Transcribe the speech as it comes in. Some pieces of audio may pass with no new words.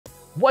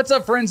What's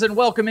up, friends, and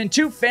welcome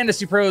into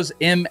Fantasy Pros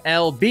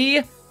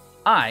MLB.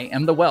 I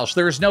am the Welsh.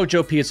 There is no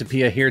Joe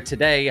Piazapia here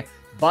today,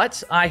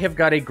 but I have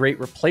got a great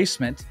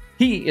replacement.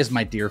 He is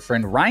my dear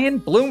friend Ryan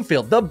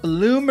Bloomfield. The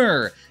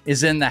Bloomer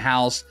is in the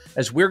house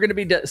as we're going to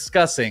be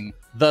discussing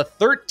the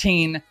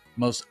 13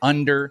 most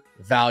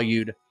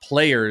undervalued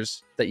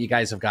players that you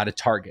guys have got to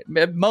target.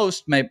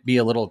 Most might be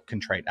a little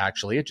contrite,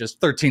 actually. It's just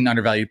 13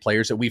 undervalued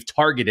players that we've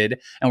targeted,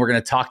 and we're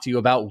going to talk to you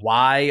about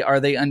why are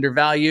they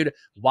undervalued?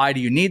 Why do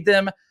you need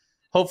them?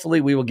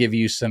 Hopefully, we will give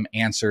you some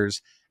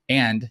answers,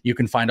 and you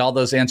can find all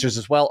those answers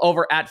as well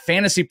over at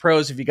Fantasy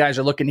Pros. If you guys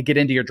are looking to get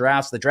into your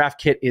drafts, the draft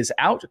kit is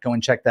out. Go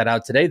and check that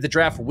out today. The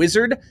Draft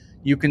Wizard,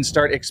 you can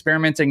start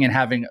experimenting and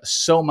having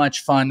so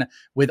much fun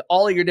with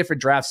all of your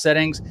different draft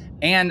settings,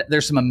 and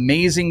there's some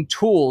amazing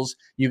tools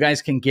you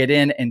guys can get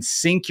in and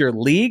sync your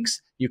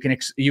leagues. You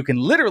can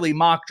literally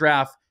mock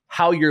draft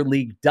how your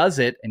league does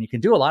it, and you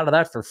can do a lot of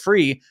that for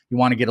free. You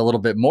want to get a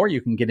little bit more,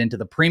 you can get into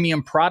the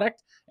premium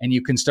product, and you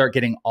can start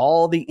getting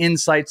all the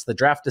insights, the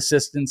draft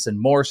assistance,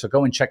 and more. So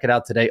go and check it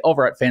out today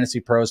over at Fantasy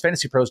Pros,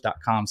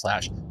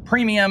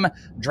 fantasypros.com/premium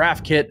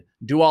draft kit.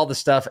 Do all the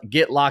stuff.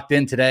 Get locked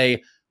in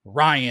today.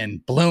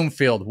 Ryan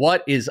Bloomfield,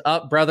 what is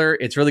up, brother?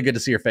 It's really good to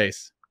see your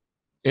face.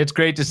 It's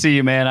great to see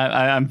you, man.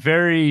 I'm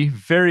very,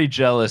 very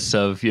jealous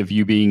of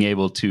you being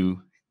able to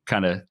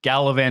kind of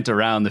gallivant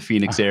around the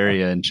Phoenix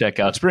area and check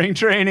out spring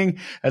training,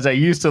 as I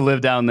used to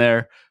live down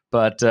there.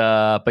 But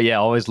yeah,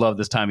 always love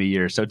this time of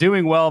year. So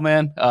doing well,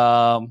 man.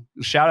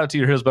 Shout out to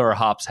your Hillsborough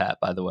Hops hat,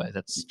 by the way.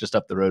 That's just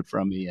up the road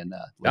from me, and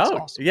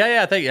awesome.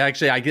 Yeah. Thank you.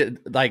 Actually,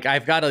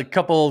 I've got a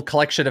couple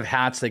collection of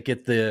hats that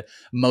get the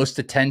most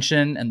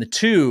attention, and the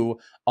two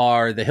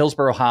are the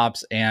Hillsborough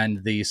Hops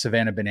and the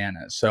Savannah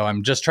Bananas. So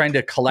I'm just trying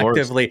to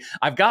collectively.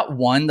 I've got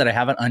one that I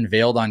haven't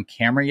unveiled on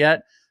camera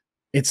yet.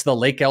 It's the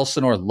Lake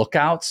Elsinore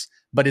Lookouts,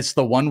 but it's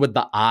the one with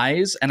the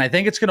eyes. And I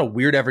think it's going to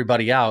weird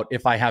everybody out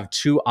if I have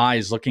two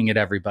eyes looking at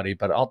everybody,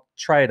 but I'll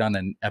try it on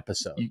an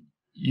episode.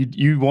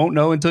 You won't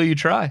know until you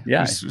try.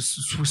 Yeah.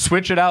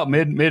 Switch it out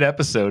mid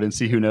episode and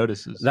see who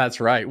notices. That's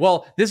right.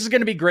 Well, this is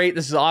going to be great.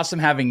 This is awesome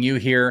having you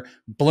here.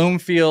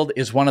 Bloomfield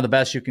is one of the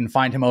best. You can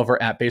find him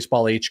over at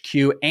Baseball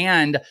HQ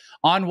and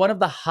on one of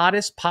the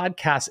hottest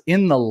podcasts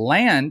in the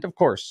land. Of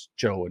course,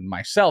 Joe and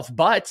myself,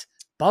 but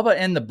Bubba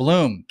and the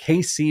Bloom,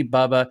 KC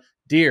Bubba,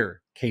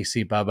 dear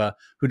KC Bubba,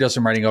 who does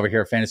some writing over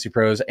here at Fantasy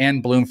Pros,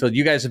 and Bloomfield.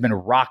 You guys have been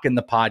rocking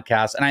the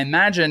podcast. And I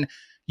imagine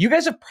you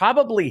guys have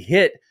probably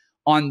hit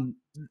on,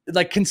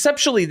 like,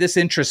 conceptually, this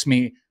interests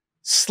me,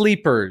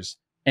 sleepers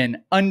and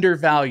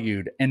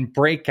undervalued and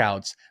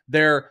breakouts.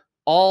 They're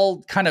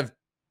all kind of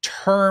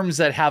terms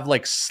that have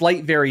like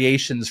slight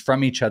variations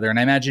from each other. And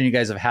I imagine you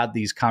guys have had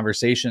these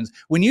conversations.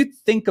 When you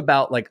think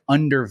about like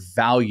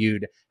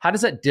undervalued, how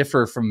does that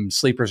differ from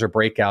sleepers or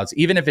breakouts,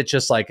 even if it's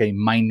just like a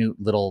minute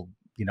little,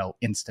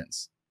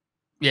 instance?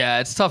 Yeah,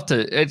 it's tough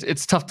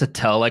to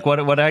tell. Like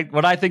what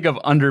I think of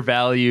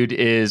undervalued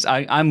is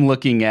I'm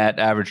looking at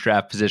average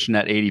draft position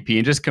at ADP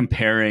and just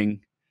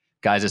comparing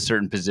guys at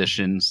certain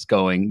positions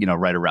going,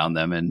 right around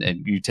them. And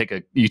you take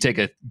a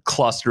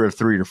cluster of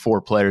 3 or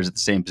 4 players at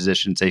the same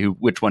position, say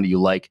which one do you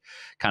like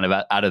kind of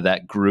out of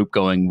that group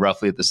going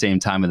roughly at the same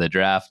time in the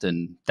draft.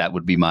 And that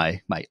would be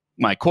my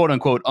quote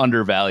unquote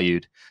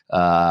undervalued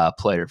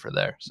player for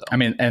there. So, I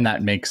mean, and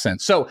that makes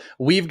sense. So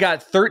we've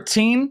got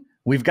 13,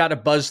 we've got to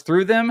buzz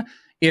through them.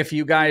 If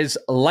you guys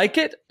like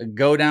it,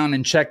 go down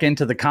and check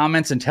into the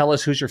comments and tell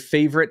us who's your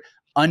favorite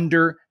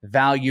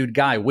undervalued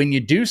guy. When you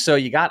do so,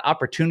 you got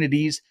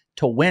opportunities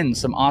to win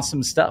some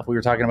awesome stuff. We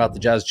were talking about the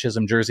Jazz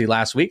Chisholm jersey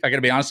last week. I got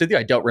to be honest with you,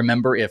 I don't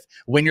remember if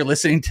when you're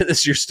listening to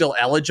this, you're still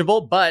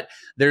eligible, but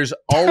there's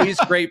always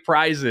great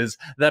prizes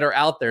that are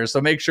out there. So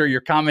make sure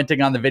you're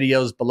commenting on the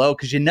videos below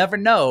because you never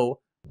know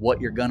what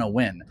you're going to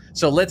win.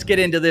 So let's get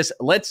into this.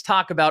 Let's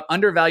talk about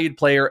undervalued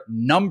player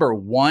number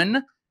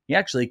 1. He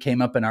actually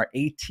came up in our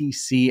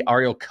ATC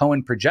Ariel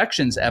Cohen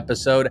projections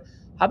episode.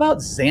 How about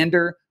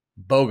Xander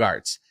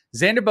Bogaerts?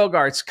 Xander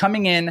Bogaerts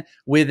coming in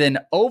with an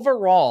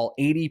overall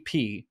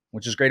ADP,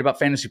 which is great about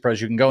Fantasy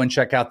Pros. You can go and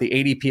check out the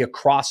ADP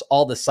across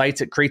all the sites.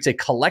 It creates a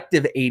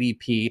collective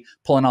ADP,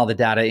 pulling all the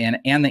data in,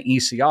 and the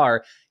ECR.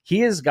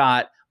 He has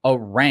got a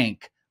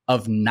rank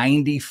of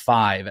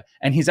 95,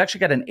 and he's actually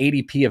got an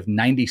ADP of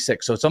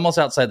 96. So it's almost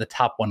outside the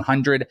top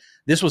 100.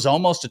 This was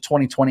almost a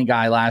 2020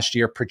 guy last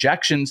year.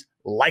 Projections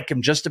like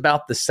him just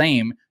about the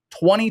same.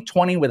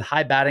 2020 with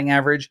high batting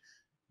average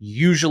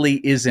usually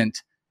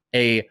isn't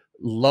a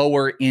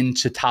lower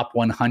into top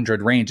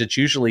 100 range. It's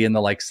usually in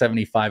the like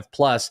 75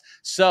 plus.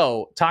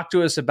 So talk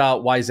to us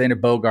about why Xander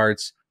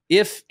Bogaerts,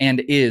 if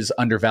and is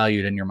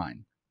undervalued in your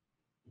mind.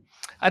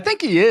 I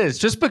think he is,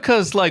 just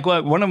because like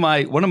one of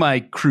my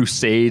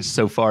crusades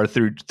so far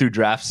through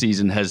draft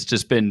season has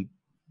just been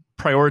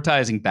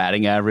prioritizing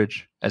batting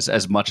average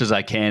as much as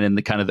I can in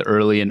the kind of the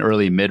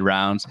early mid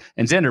rounds.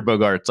 And Xander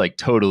Bogaerts like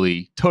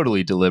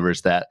totally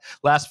delivers that.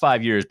 Last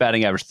 5 years,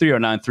 batting average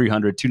 309,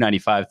 300,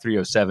 295,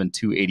 307,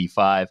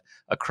 285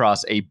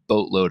 across a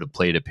boatload of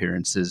plate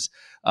appearances.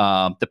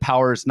 The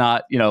power is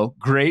not,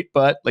 great,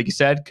 but like you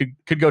said,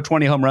 could go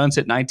 20 home runs,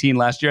 hit 19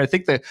 last year. I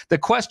think the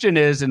question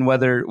is, and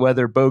whether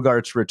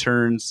Bogaerts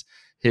returns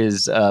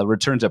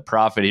a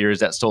profit here, is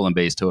that stolen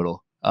base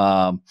total.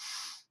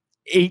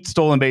 8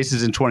 stolen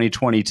bases in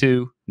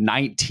 2022,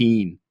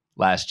 19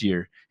 last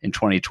year in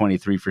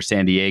 2023 for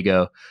San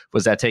Diego.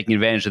 Was that taking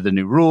advantage of the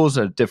new rules,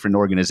 a different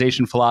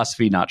organization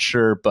philosophy? Not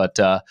sure. But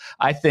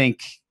I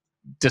think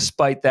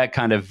despite that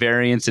kind of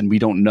variance, and we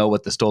don't know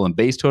what the stolen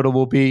base total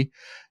will be,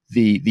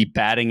 the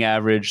batting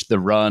average, the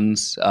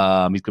runs,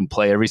 he can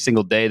play every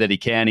single day that he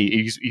can.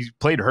 He's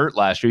played hurt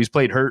last year. He's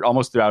played hurt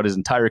almost throughout his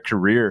entire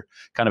career,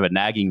 kind of a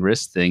nagging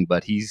wrist thing,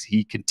 but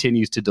he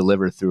continues to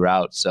deliver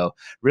throughout. So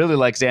really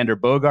like Xander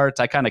Bogaerts.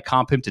 I kind of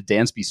comp him to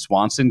Dansby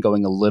Swanson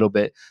going a little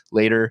bit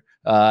later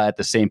at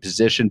the same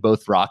position,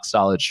 both rock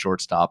solid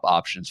shortstop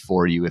options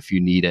for you if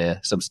you need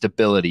some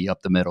stability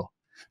up the middle.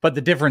 But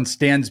the difference,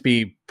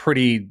 Dansby,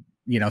 pretty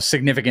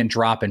significant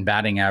drop in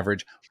batting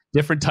average.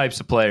 Different types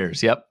of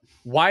players. Yep.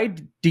 Why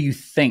do you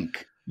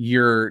think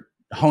you're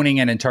honing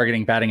in and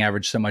targeting batting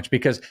average so much?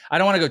 Because I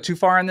don't want to go too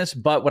far on this,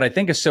 but what I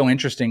think is so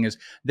interesting is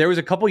there was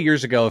a couple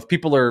years ago, if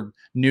people are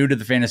new to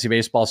the fantasy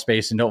baseball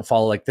space and don't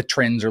follow like the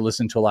trends or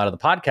listen to a lot of the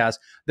podcasts,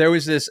 there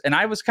was this, and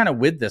I was kind of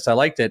with this, I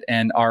liked it.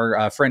 And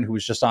our friend who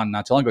was just on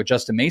not too long ago,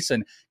 Justin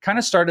Mason, kind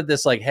of started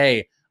this like,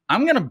 hey,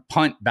 I'm going to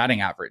punt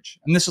batting average.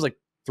 And this was like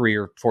 3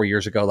 or 4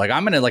 years ago. Like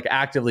I'm going to like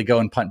actively go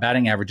and punt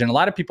batting average. And a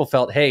lot of people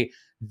felt, hey,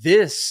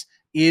 this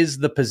is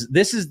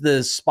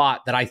the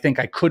spot that I think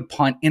I could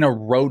punt in a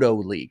roto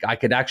league. I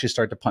could actually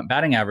start to punt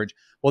batting average.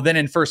 Well, then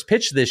in first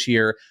pitch this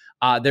year,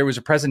 there was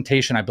a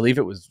presentation, I believe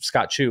it was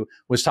Scott Chu,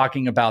 was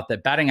talking about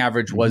that batting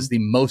average was the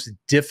most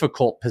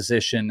difficult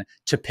position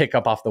to pick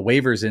up off the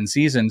waivers in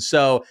season.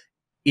 So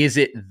is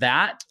it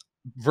that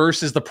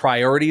versus the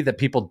priority that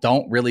people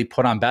don't really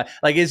put on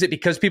like, is it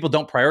because people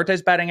don't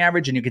prioritize batting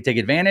average and you can take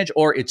advantage,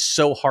 or it's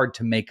so hard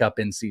to make up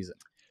in season?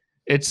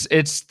 It's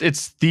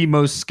the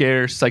most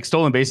scarce. Like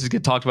stolen bases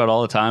get talked about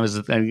all the time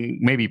as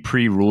maybe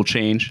pre-rule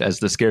change as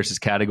the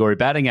scarcest category.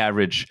 Batting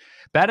average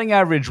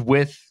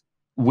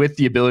with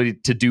the ability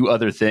to do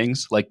other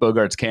things like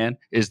Bogaerts can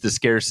is the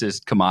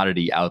scarcest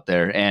commodity out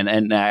there.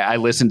 And I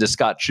listened to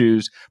Scott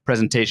Chu's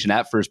presentation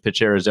at First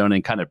Pitch Arizona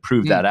and kind of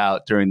proved that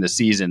out during the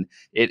season.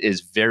 It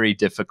is very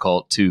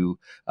difficult to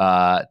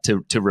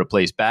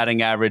replace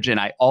batting average. And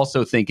I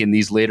also think in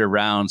these later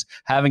rounds,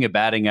 having a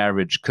batting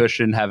average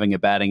cushion, having a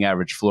batting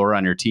average floor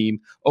on your team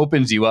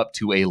opens you up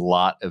to a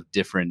lot of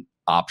different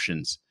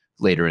options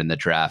later in the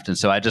draft. And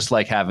so I just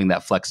like having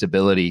that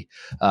flexibility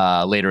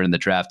later in the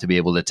draft to be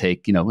able to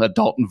take, a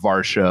Dalton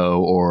Varsho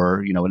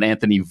or, an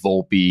Anthony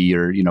Volpe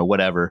or,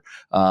 whatever,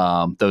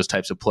 those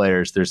types of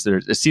players.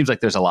 It seems like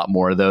there's a lot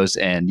more of those,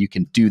 and you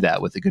can do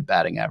that with a good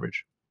batting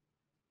average.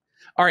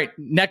 All right.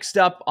 Next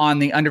up on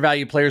the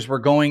undervalued players, we're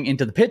going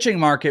into the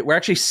pitching market. We're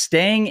actually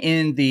staying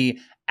in the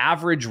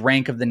average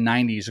rank of the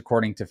 90s,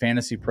 according to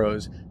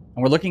FantasyPros.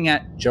 And we're looking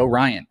at Joe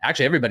Ryan.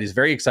 Actually, everybody's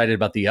very excited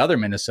about the other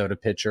Minnesota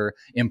pitcher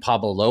in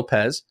Pablo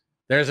Lopez.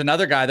 There's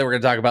another guy that we're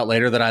going to talk about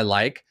later that I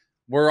like.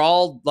 We're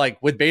all like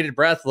with bated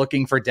breath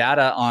looking for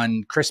data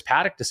on Chris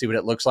Paddock to see what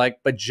it looks like.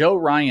 But Joe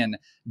Ryan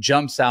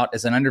jumps out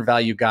as an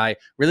undervalued guy.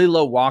 Really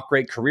low walk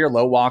rate, career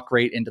low walk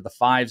rate into the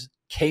 5s.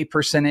 K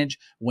percentage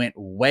went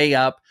way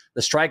up.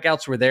 The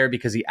strikeouts were there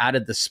because he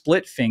added the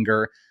split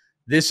finger.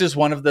 This is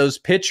one of those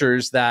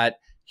pitchers that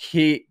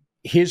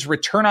his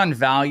return on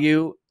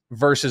value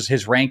versus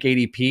his rank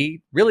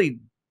ADP really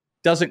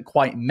doesn't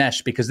quite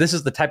mesh, because this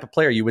is the type of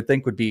player you would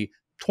think would be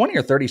 20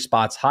 or 30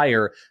 spots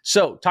higher.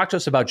 So talk to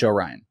us about Joe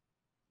Ryan.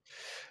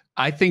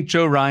 I think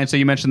Joe Ryan, so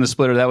you mentioned the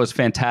splitter, that was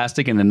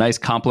fantastic and a nice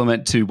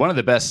compliment to one of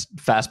the best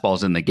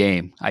fastballs in the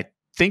game. I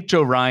think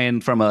Joe Ryan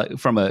from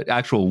a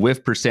actual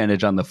whiff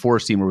percentage on the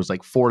 4-seamer was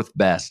like 4th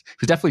best. He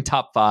was definitely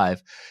top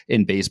 5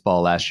 in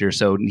baseball last year.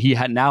 So he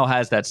now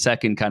has that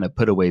second kind of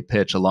put away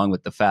pitch along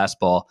with the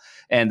fastball,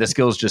 and the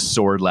skills just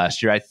soared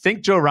last year. I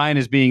think Joe Ryan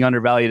is being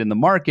undervalued in the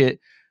market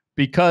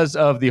because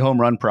of the home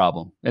run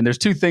problem. And there's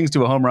 2 things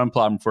to a home run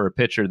problem for a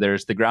pitcher.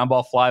 There's the ground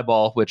ball, fly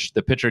ball, which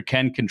the pitcher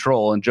can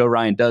control. And Joe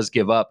Ryan does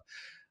give up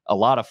a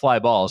lot of fly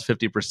balls,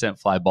 50%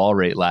 fly ball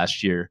rate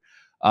last year.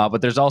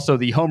 But there's also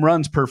the home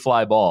runs per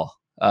fly ball.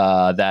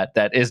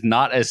 That is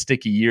not as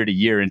sticky year to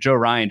year. And Joe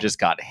Ryan just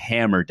got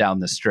hammered down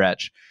the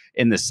stretch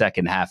in the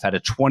second half, had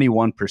a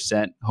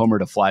 21% homer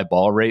to fly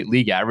ball rate.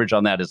 League average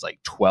on that is like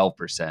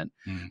 12%.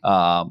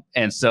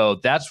 And so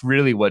that's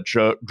really what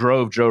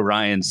drove Joe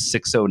Ryan's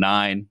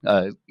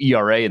 6.09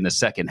 ERA in the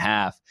second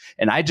half.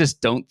 And I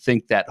just don't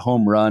think that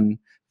home run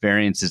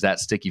variance is that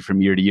sticky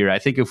from year to year. I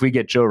think if we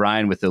get Joe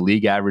Ryan with the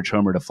league average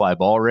homer to fly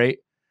ball rate,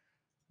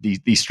 the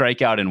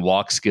strikeout and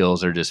walk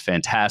skills are just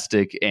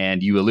fantastic.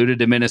 And you alluded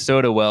to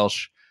Minnesota,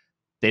 Welsh.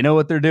 They know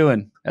what they're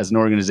doing as an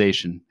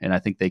organization, and I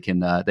think they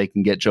can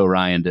get Joe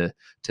Ryan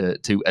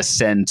to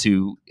ascend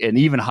to an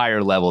even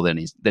higher level than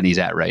he's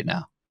at right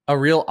now. A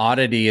real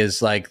oddity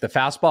is like the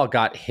fastball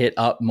got hit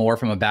up more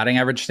from a batting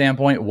average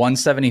standpoint,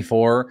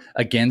 174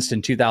 against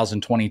in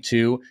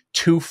 2022,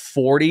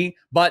 240.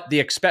 But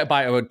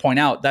I would point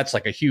out that's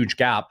like a huge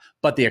gap,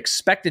 but the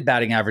expected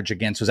batting average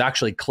against was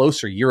actually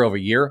closer year over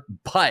year.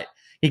 But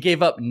he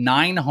gave up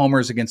 9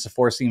 homers against the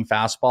four-seam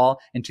fastball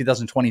in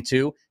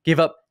 2022, gave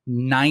up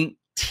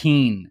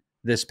 19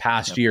 this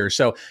past year.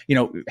 So,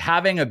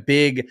 having a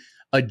big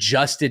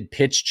adjusted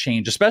pitch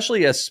change,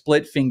 especially a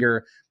split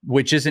finger,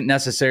 which isn't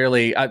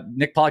necessarily,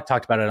 Nick Pollock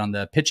talked about it on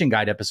the pitching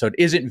guide episode,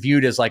 isn't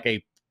viewed as like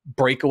a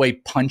breakaway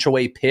punch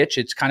away pitch.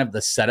 It's kind of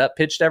the setup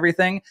pitch to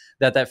everything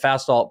that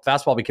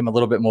fastball became a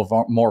little bit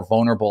more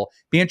vulnerable.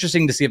 Be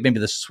interesting to see if maybe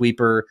the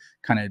sweeper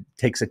kind of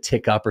takes a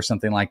tick up or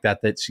something like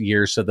that this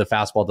year, so the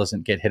fastball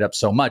doesn't get hit up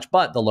so much.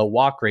 But the low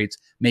walk rates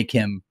make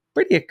him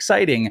pretty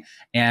exciting,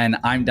 and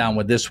I'm down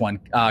with this one.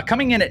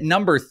 Coming in at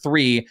number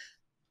 3,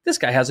 this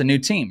guy has a new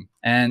team,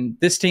 and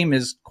this team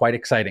is quite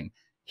exciting.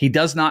 He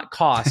does not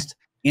cost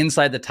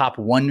inside the top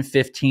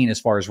 115 as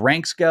far as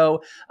ranks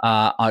go,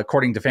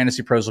 according to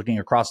FantasyPros looking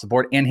across the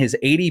board. And his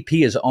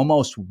ADP is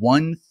almost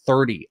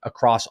 130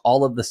 across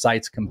all of the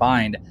sites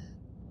combined.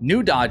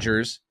 New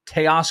Dodgers,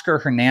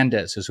 Teoscar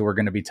Hernandez is who we're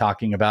going to be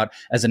talking about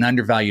as an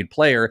undervalued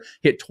player.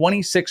 Hit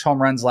 26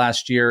 home runs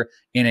last year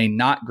in a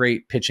not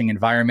great pitching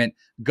environment.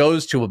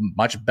 Goes to a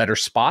much better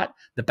spot.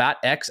 The Bat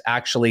X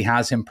actually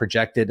has him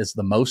projected as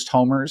the most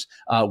homers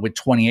with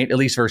 28, at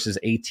least versus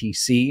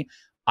ATC.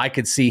 I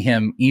could see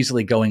him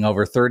easily going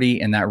over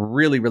 30 in that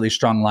really, really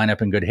strong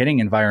lineup and good hitting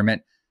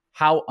environment.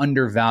 How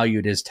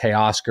undervalued is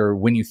Teoscar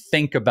when you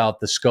think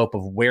about the scope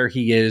of where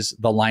he is,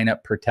 the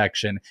lineup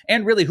protection,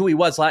 and really who he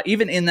was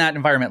even in that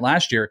environment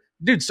last year?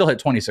 Dude still hit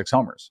 26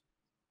 homers.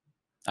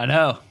 I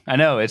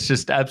know. It's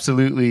just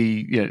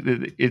absolutely,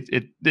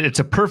 it's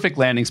a perfect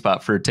landing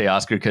spot for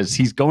Teoscar because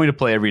he's going to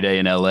play every day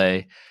in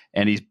LA,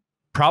 and he's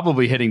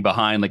probably hitting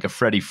behind like a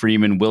Freddie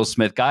Freeman, Will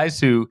Smith, guys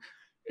who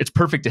it's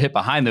perfect to hit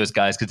behind those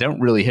guys because they don't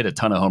really hit a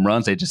ton of home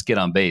runs. They just get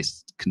on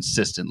base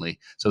consistently.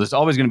 So there's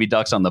always going to be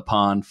ducks on the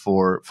pond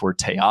for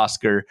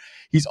Teoscar.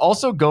 He's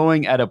also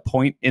going at a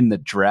point in the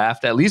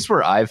draft, at least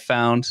where I've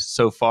found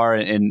so far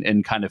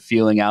in kind of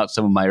feeling out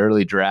some of my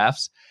early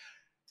drafts.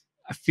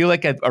 I feel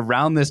like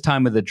around this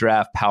time of the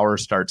draft, power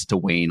starts to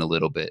wane a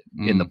little bit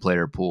in the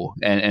player pool.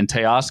 And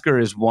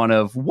Teoscar is one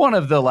of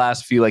the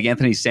last few, like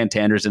Anthony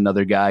Santander is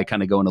another guy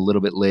kind of going a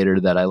little bit later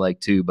that I like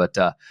too. But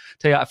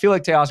I feel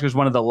like Teoscar is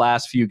one of the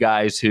last few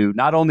guys who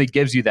not only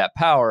gives you that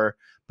power,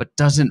 but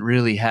doesn't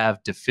really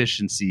have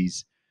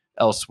deficiencies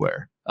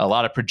elsewhere. A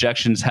lot of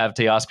projections have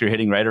Teoscar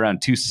hitting right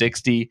around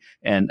 260.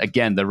 And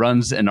again, the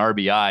runs and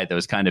RBI,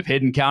 those kind of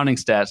hidden counting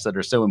stats that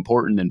are so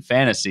important in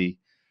fantasy,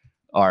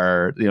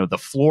 are, the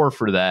floor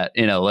for that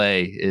in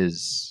LA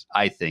is,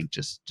 I think,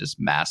 just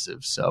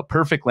massive. So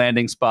perfect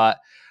landing spot,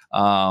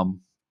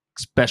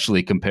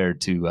 especially compared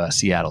to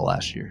Seattle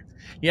last year.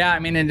 Yeah, I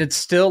mean, and it's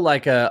still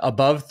like a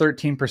above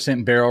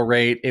 13% barrel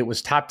rate. It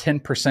was top 10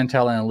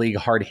 percentile in the league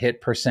hard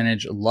hit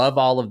percentage. Love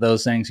all of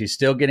those things. He's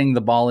still getting the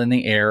ball in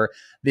the air.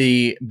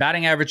 The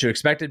batting average, your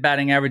expected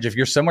batting average, if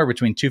you're somewhere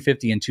between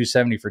 250 and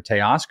 270 for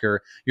Teoscar,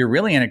 you're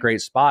really in a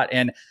great spot.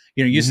 And,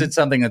 you said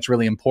something that's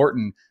really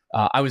important.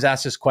 I was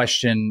asked this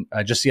question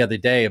just the other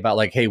day about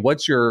like, hey,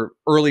 what's your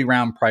early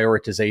round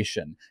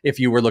prioritization if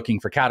you were looking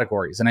for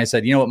categories? And I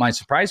said, what might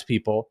surprise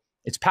people?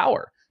 It's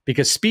power,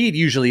 because speed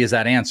usually is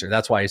that answer.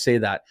 That's why I say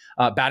that.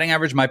 Batting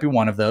average might be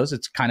one of those.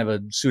 It's kind of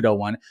a pseudo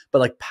one, but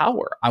like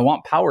power. I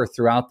want power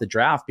throughout the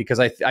draft because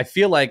I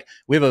feel like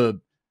we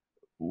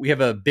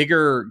have a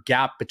bigger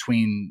gap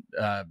between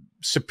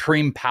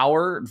supreme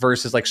power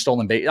versus like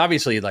stolen base.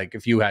 Obviously, like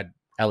if you had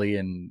Ellie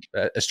and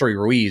Estoy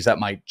Ruiz, that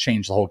might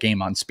change the whole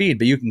game on speed,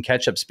 but you can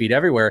catch up speed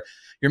everywhere.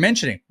 You're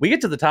mentioning we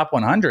get to the top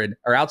 100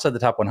 or outside the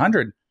top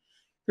 100.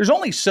 There's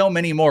only so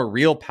many more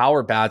real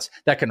power bats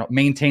that can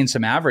maintain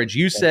some average.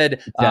 You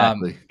said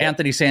exactly.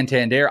 Anthony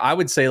Santander. I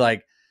would say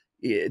like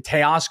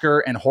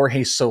Teoscar and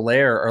Jorge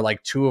Soler are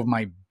like two of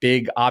my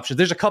big options.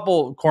 There's a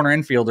couple corner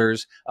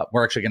infielders.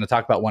 We're actually going to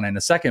talk about one in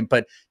a second,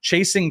 but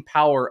chasing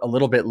power a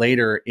little bit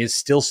later is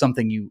still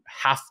something you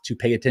have to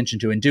pay attention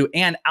to and do.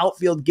 And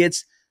outfield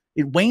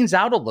it wanes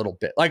out a little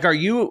bit. Like, are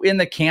you in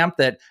the camp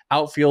that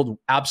outfield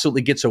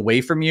absolutely gets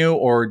away from you,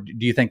 or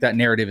do you think that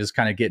narrative is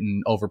kind of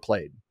getting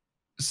overplayed?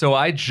 So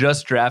I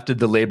just drafted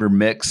the Labor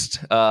Mixed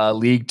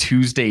League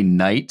Tuesday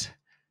night,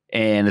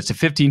 and it's a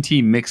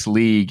 15-team mixed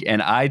league,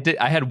 and I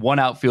had one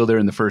outfielder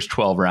in the first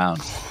 12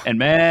 rounds, and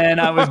man,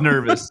 I was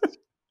nervous.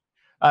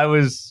 I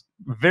was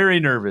very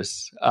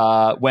nervous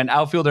when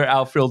outfielder,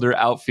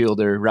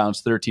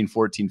 rounds 13,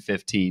 14,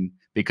 15,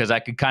 because I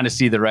could kind of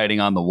see the writing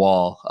on the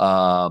wall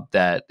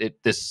that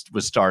this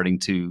was starting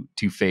to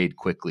fade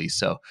quickly.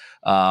 So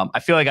I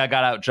feel like I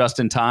got out just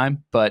in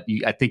time, but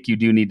I think you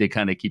do need to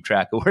kind of keep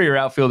track of where your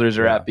outfielders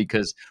are at,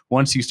 because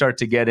once you start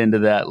to get into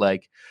that,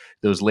 like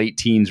those late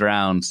teens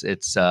rounds,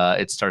 it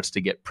starts to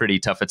get pretty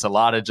tough. It's a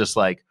lot of just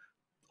like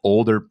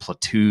older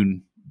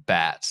platoon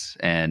bats,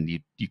 and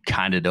you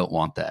kind of don't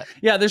want that.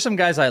 Yeah, there's some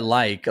guys I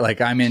like. Like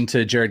I'm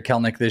into Jared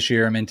Kelenic this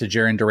year. I'm into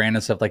Jaron Duran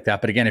and stuff like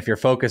that. But again, if you're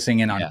focusing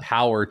in on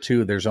power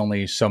too, there's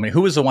only so many.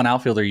 Who was the one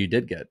outfielder you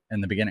did get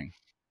in the beginning?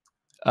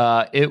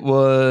 It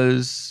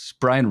was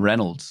Brian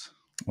Reynolds.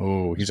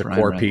 Oh, he's a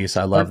core piece.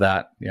 I love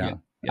that. Yeah.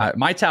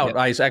 My tout,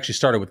 I actually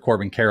started with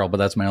Corbin Carroll, but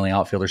that's my only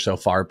outfielder so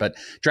far. But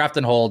draft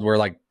and hold, we're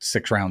like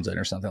 6 rounds in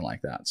or something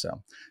like that.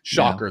 So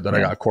shocker that I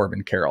got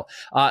Corbin Carroll.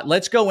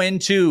 Let's go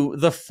into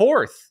the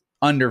 4th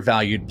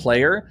undervalued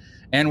player,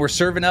 and we're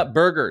serving up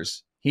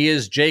burgers. He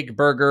is Jake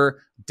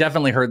Burger.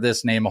 Definitely heard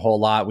this name a whole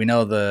lot. We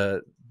know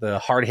the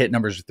hard hit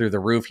numbers are through the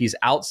roof. He's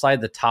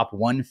outside the top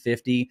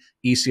 150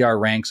 ECR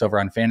ranks over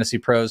on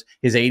FantasyPros.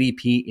 His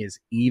ADP is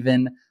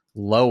even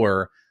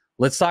lower.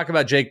 Let's talk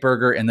about Jake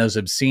Burger and those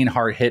obscene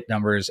hard hit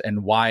numbers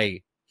and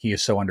why he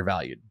is so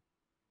undervalued.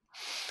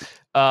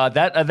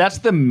 That's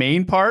the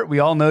main part. We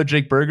all know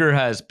Jake Burger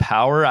has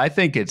power. I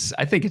think it's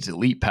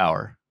elite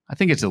power. I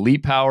think it's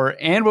elite power.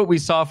 And what we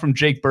saw from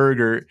Jake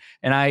Burger,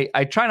 and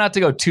I try not to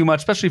go too much,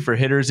 especially for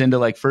hitters, into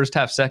like first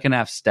half, second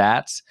half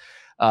stats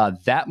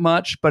that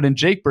much. But in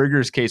Jake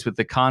Burger's case, with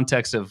the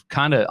context of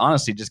kind of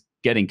honestly just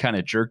getting kind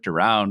of jerked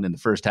around in the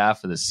first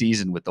half of the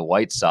season with the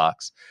White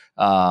Sox,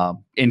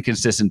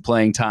 inconsistent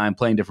playing time,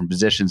 playing different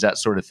positions, that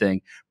sort of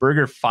thing.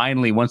 Burger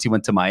finally, once he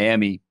went to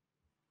Miami,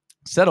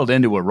 settled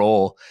into a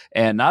role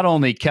and not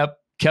only kept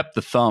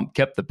the thump,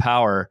 kept the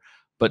power,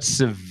 but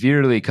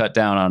severely cut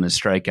down on his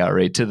strikeout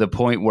rate to the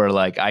point where,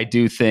 like, I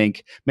do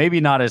think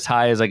maybe not as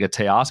high as like a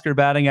Teoscar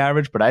batting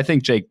average, but I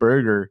think Jake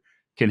Burger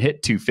can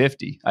hit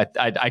 250.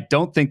 I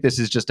don't think this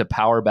is just a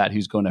power bat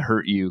who's going to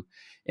hurt you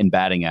in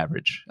batting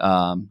average.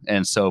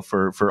 And so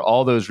for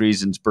all those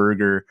reasons,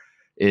 Burger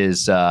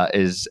is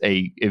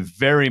a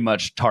very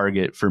much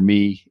target for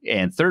me.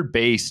 And third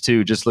base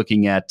too, just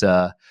looking at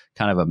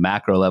kind of a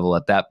macro level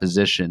at that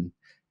position,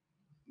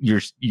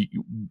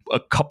 a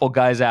couple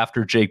guys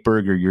after Jake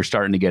Burger, you're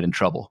starting to get in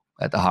trouble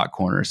at the hot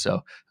corner.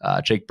 So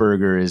Jake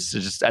Burger is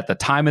just at the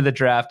time of the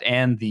draft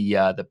and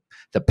the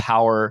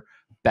power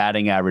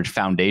batting average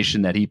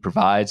foundation that he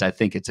provides. I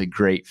think it's a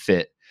great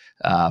fit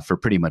for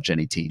pretty much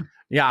any team.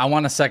 Yeah, I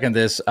want to second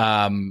this.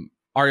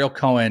 Ariel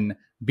Cohen,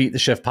 Beat the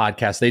Shift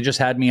podcast, they just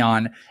had me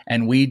on,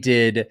 and we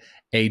did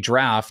a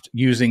draft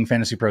using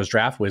Fantasy Pros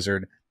Draft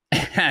Wizard,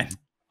 and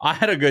I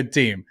had a good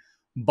team,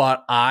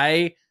 but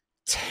I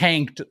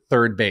tanked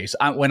third base.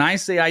 When I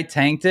say I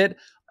tanked it,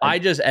 I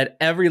just, at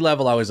every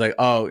level, I was like,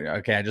 oh,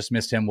 okay, I just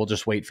missed him. We'll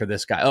just wait for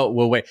this guy. Oh,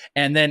 we'll wait.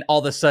 And then all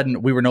of a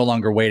sudden, we were no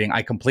longer waiting.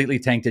 I completely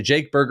tanked it.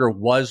 Jake Burger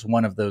was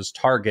one of those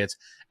targets,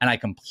 and I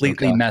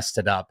completely messed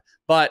it up.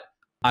 But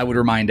I would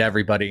remind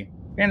everybody,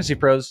 Fantasy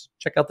Pros,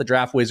 check out the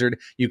Draft Wizard.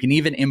 You can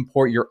even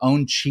import your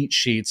own cheat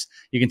sheets.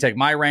 You can take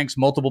my ranks,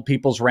 multiple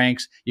people's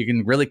ranks. You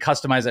can really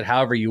customize it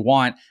however you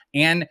want,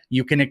 and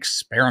you can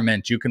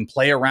experiment. You can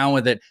play around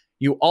with it.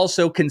 You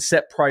also can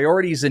set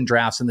priorities in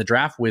drafts in the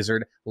Draft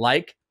Wizard,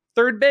 like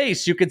third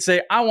base. You could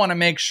say, I want to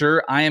make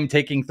sure I am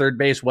taking third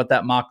base, what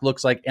that mock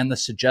looks like, and the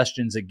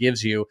suggestions it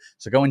gives you.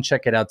 So go and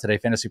check it out today,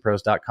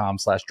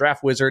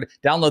 fantasypros.com/draftwizard.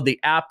 Download the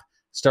app.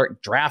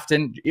 Start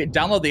drafting.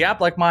 Download the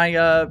app like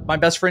my my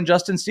best friend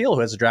Justin Steele,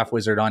 who has a Draft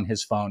Wizard on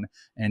his phone,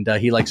 and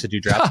he likes to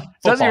do draft.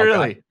 Does he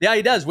really? Guy. Yeah,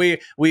 he does. We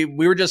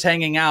were just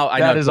hanging out. I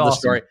know is awesome. The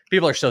story.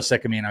 People are so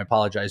sick of me, and I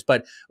apologize.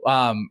 But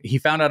he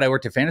found out I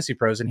worked at Fantasy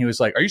Pros, and he was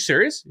like, "Are you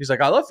serious?" He's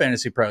like, "I love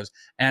Fantasy Pros,"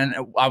 and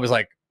I was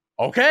like,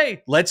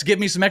 okay, let's give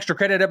me some extra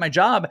credit at my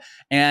job.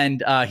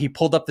 And he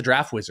pulled up the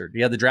Draft Wizard.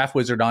 He had the Draft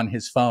Wizard on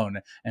his phone,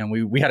 and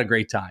we had a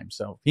great time.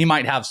 So he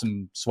might have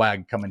some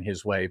swag coming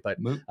his way, but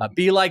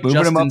be like moving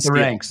Justin him up Steele.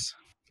 The ranks.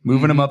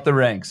 Moving him up the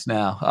ranks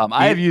now.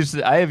 I have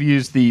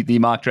used the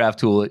mock draft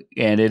tool,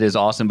 and it is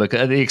awesome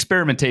because the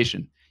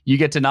experimentation. You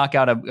get to knock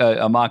out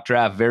a mock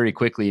draft very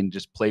quickly and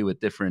just play with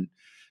different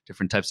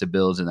types of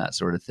builds and that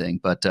sort of thing.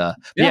 But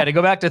yeah, to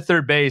go back to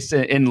third base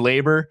in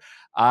labor,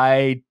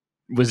 I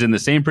was in the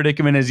same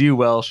predicament as you,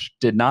 Welsh.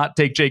 Did not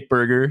take Jake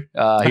Burger.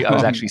 I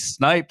was actually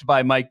sniped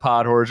by Mike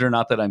Podhorzer.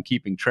 Not that I'm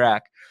keeping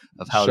track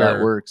of how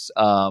that works.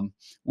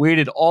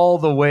 Waited all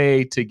the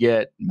way to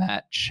get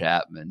Matt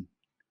Chapman,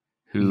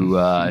 who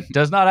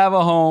does not have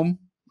a home.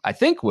 I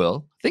think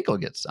he'll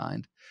get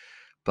signed.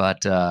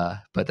 But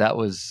that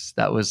was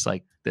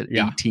like the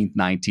 18th,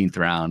 19th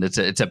round.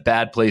 It's a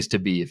bad place to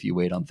be if you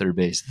wait on third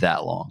base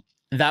that long.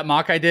 That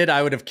mock I did,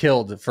 I would have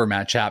killed for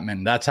Matt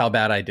Chapman. That's how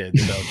bad I did.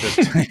 So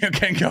just you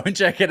can go and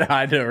check it out.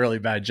 I did a really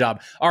bad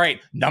job. All right,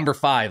 number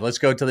 5. Let's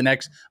go to the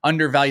next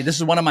undervalued. This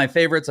is one of my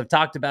favorites. I've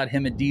talked about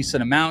him a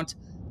decent amount.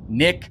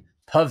 Nick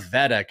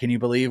Pivetta. Can you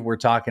believe we're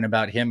talking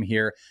about him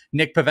here?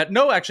 Nick Pivetta.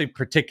 No actually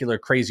particular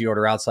crazy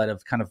order outside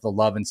of kind of the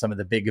love and some of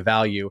the big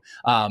value.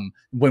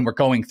 When we're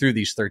going through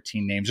these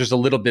 13 names, there's a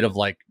little bit of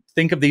like,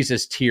 think of these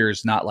as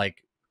tiers, not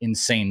like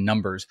insane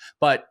numbers.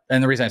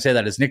 And the reason I say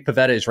that is Nick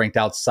Pivetta is ranked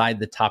outside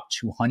the top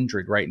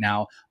 200 right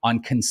now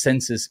on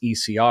consensus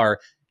ECR.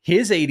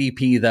 His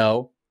ADP,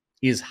 though,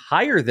 is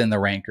higher than the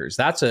rankers.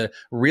 That's a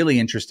really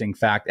interesting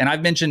fact. And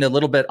I've mentioned a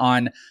little bit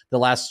on the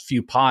last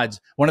few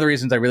pods. One of the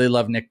reasons I really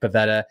love Nick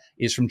Pivetta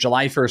is from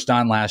July 1st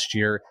on last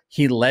year,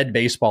 he led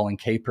baseball in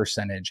K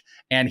percentage.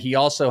 And he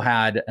also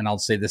had, and I'll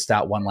say this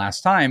stat one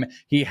last time,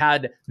 he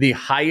had the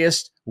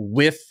highest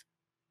whiff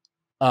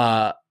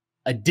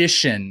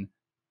addition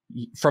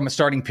from a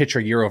starting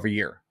pitcher year over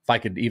year, if I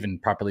could even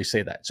properly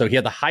say that. So he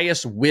had the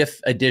highest whiff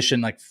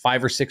addition, like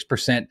 5 or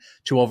 6%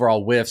 to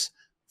overall whiffs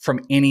from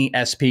any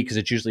SP, because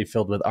it's usually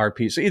filled with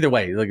RP. So either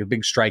way, like a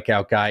big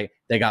strikeout guy.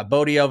 They got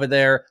Bodie over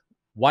there.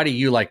 Why do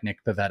you like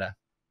Nick Pivetta?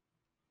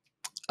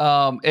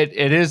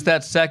 It is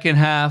that second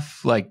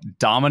half like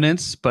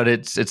dominance, but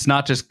it's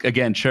not just,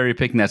 again, cherry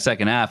picking that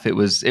second half. It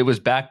was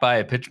backed by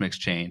a pitch mix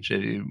change.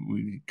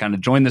 We kind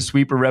of joined the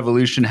sweeper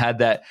revolution, had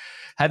that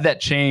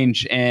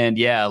change, and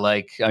yeah,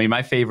 like I mean,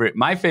 my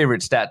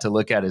favorite stat to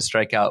look at is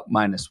strikeout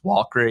minus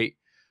walk rate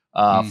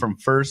from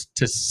first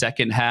to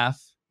second half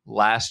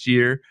last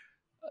year.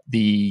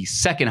 The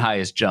second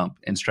highest jump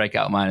in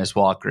strikeout minus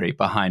walk rate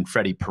behind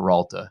Freddie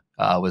Peralta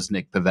was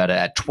Nick Pivetta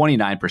at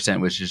 29%,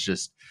 which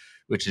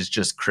is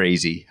just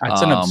crazy.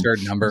 That's an absurd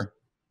number.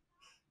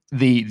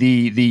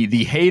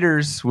 The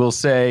haters will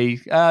say,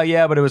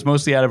 yeah, but it was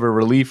mostly out of a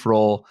relief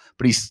role.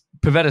 But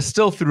Pivetta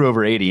still threw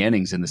over 80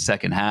 innings in the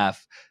second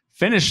half.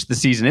 Finished the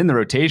season in the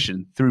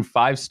rotation, threw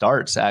 5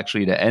 starts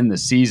actually to end the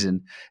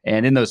season,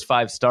 and in those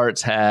 5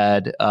 starts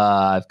had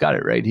I've got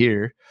it right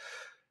here.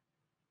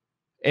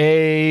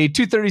 A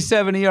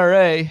 2.37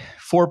 ERA,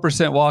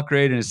 4% walk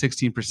rate, and a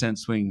 16%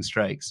 swinging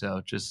strike.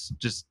 So just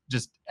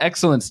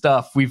excellent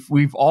stuff.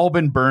 We've all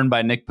been burned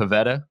by Nick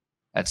Pivetta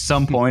at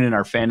some point in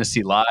our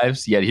fantasy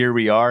lives. Yet here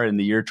we are in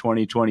the year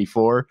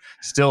 2024,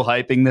 still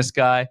hyping this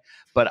guy.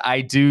 But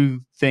I do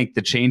think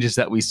the changes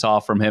that we saw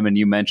from him, and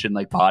you mentioned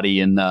like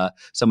body and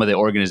some of the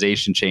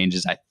organization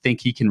changes, I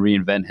think he can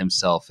reinvent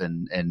himself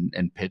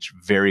and pitch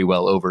very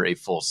well over a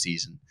full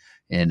season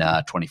in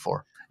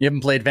 24. You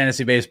haven't played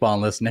fantasy baseball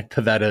unless Nick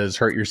Pivetta has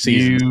hurt your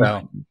season.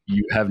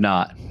 You have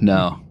not.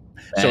 No.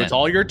 So it's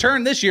all your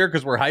turn this year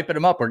because we're hyping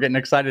him up. We're getting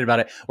excited about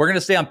it. We're going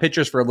to stay on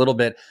pitchers for a little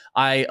bit.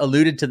 I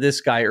alluded to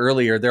this guy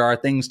earlier. There are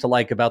things to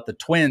like about the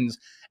Twins.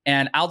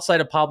 And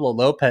outside of Pablo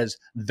Lopez,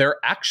 they're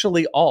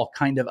actually all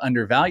kind of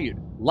undervalued,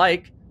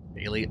 like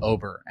Bailey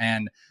Ober.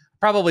 And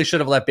probably should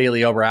have let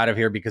Bailey Ober out of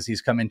here because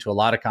he's come into a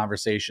lot of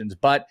conversations,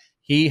 but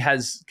he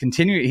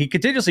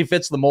continuously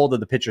fits the mold of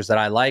the pitchers that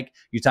I like.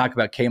 You talk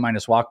about K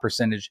minus walk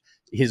percentage.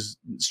 His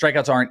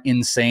strikeouts aren't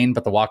insane,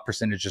 but the walk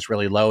percentage is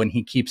really low, and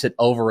he keeps it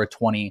over a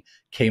 20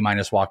 K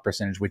minus walk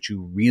percentage, which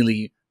you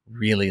really,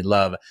 really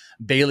love.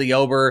 Bailey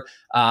Ober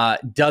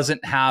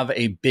doesn't have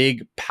a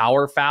big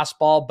power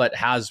fastball, but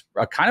has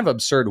a kind of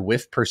absurd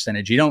whiff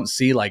percentage. You don't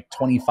see like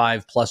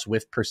 25 plus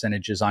whiff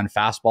percentages on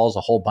fastballs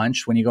a whole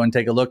bunch when you go and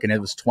take a look, and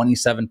it was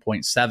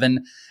 27.7.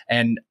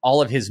 And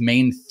all of his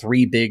main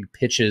 3 big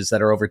pitches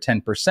that are over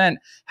 10%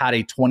 had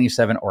a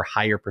 27 or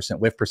higher percent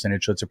whiff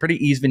percentage. So it's a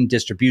pretty even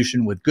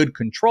distribution with good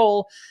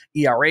control.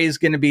 ERA is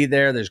going to be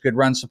there. There's good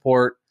run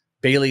support.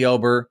 Bailey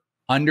Ober,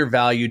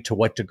 undervalued to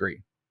what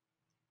degree?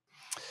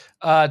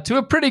 To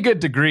a pretty good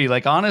degree.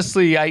 Like,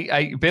 honestly,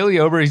 Bailey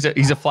Ober, he's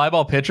a fly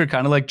ball pitcher,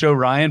 kind of like Joe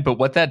Ryan. But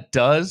what that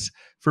does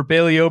for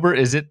Bailey Ober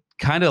is it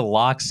kind of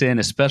locks in,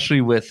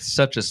 especially with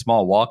such a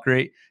small walk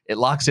rate, it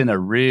locks in a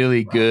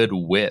really good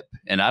whip.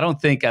 And I don't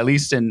think, at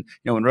least in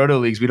Roto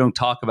leagues, we don't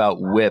talk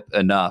about whip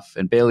enough.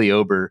 And Bailey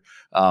Ober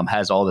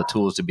has all the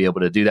tools to be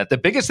able to do that. The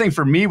biggest thing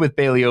for me with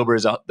Bailey Ober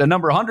is the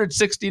number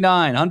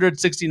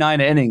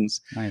 169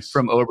 innings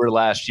from Ober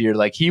last year.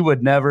 Like, he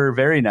would never,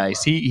 very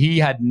nice. He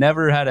had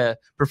never had a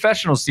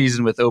professional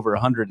season with over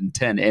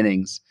 110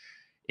 innings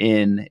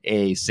in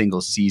a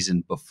single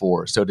season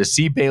before. So to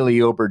see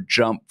Bailey Ober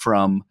jump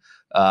from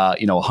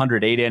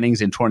 108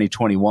 innings in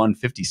 2021,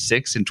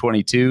 56 in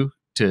 22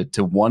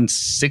 to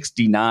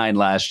 169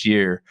 last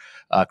year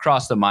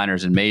across the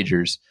minors and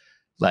majors,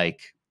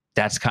 like,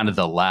 that's kind of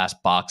the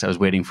last box I was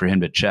waiting for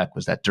him to check,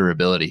 was that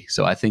durability.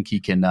 So I think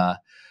he can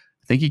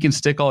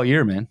stick all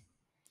year, man.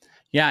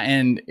 Yeah,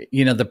 and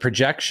the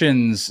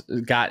projections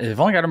have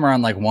only got him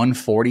around like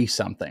 140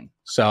 something.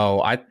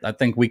 So I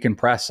think we can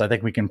press. I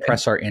think we can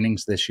press our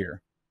innings this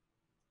year.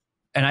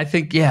 And I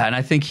think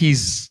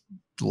he's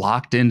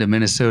locked into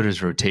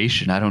Minnesota's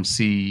rotation. I don't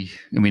see,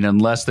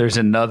 unless there's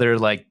another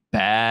like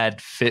bad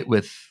fit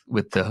with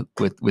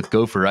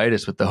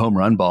gopheritis with the home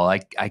run ball,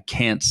 I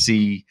can't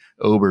see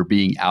Ober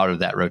being out of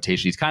that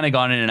rotation. He's kind of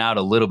gone in and out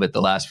a little bit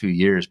the last few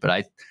years,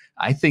 but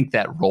I think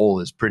that role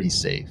is pretty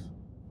safe.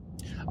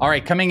 All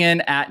right, coming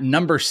in at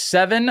number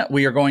 7,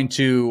 we are going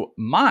to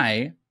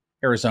my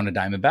Arizona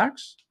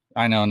Diamondbacks.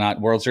 I know,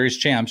 not World Series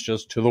champs,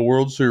 just to the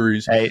World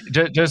Series. Hey,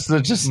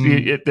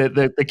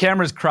 the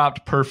camera's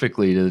cropped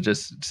perfectly to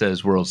just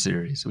says World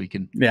Series. We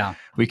can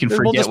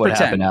forget what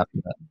happened after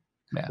that.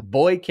 Yeah.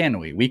 Boy, can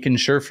we. We can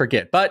sure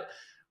forget. But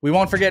we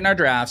won't forget in our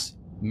drafts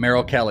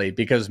Merrill Kelly,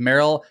 because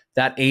Merrill,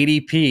 that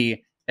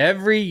ADP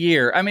Every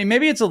year. I mean,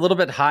 maybe it's a little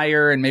bit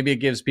higher and maybe it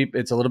gives people,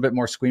 it's a little bit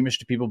more squeamish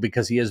to people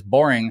because he is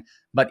boring,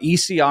 but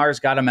ECR's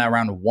got him at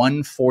around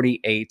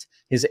 148.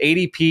 His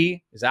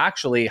ADP is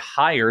actually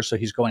higher, so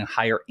he's going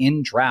higher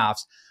in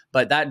drafts,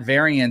 but that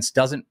variance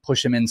doesn't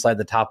push him inside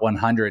the top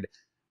 100.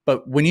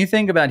 But when you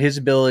think about his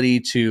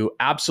ability to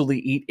absolutely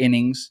eat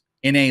innings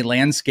in a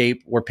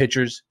landscape where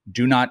pitchers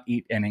do not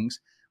eat innings,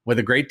 with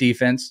a great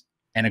defense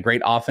and a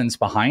great offense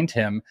behind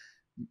him,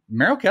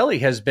 Merrill Kelly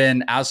has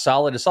been as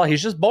solid as solid.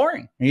 He's just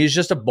boring. He's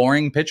just a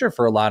boring pitcher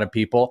for a lot of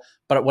people.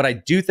 But what I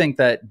do think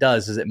that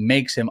does is it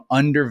makes him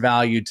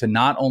undervalued to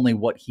not only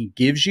what he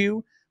gives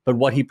you, but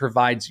what he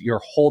provides your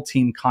whole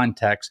team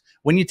context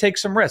when you take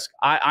some risk.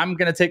 I'm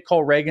going to take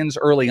Cole Reagans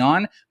early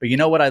on, but you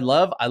know what I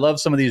love? I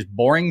love some of these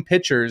boring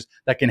pitchers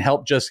that can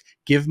help just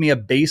give me a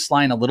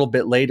baseline a little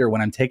bit later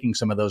when I'm taking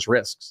some of those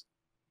risks.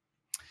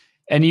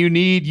 And you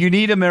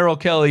need a Merrill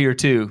Kelly or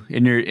two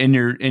in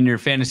your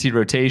fantasy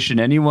rotation.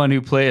 Anyone who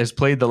has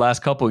played the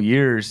last couple of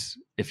years,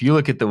 if you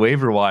look at the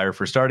waiver wire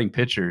for starting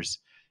pitchers,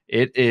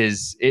 it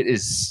is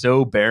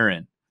so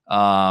barren.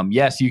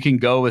 Yes, you can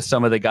go with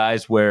some of the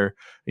guys where,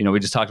 we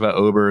just talked about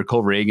Ober,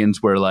 Cole Reagans,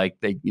 where like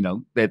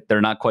that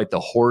they're not quite the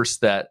horse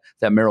that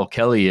Merrill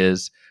Kelly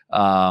is.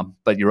 But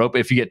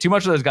if you get too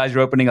much of those guys,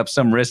 you're opening up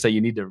some risk that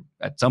you need to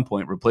at some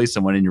point replace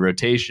someone in your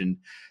rotation.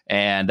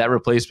 And that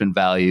replacement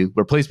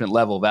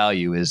level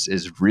value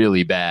is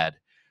really bad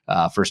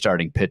for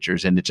starting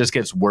pitchers. And it just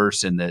gets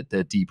worse in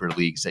the deeper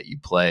leagues that you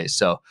play.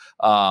 So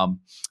I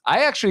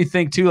actually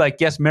think too,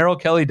 yes, Merrill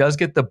Kelly does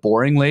get the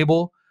boring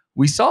label.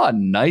 We saw a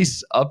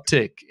nice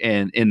uptick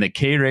in the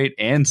K rate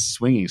and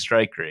swinging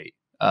strike rate.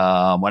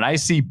 When I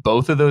see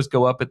both of those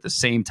go up at the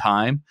same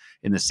time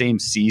in the same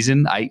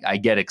season, I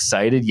get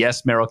excited.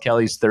 Yes, Merrill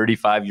Kelly's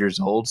 35 years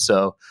old.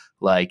 So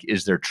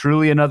is there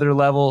truly another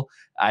level?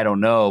 I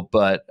don't know.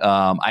 But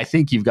I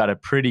think you've got a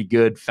pretty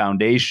good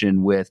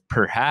foundation with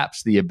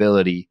perhaps the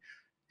ability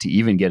to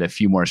even get a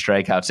few more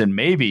strikeouts and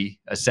maybe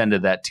ascend to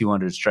that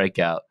 200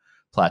 strikeout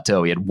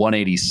plateau. He had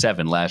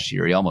 187 last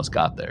year. He almost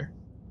got there.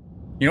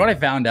 You know what I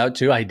found out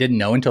too? I didn't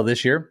know until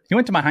this year. He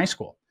went to my high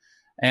school.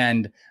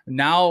 And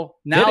now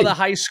the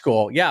high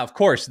school, yeah, of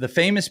course, the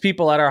famous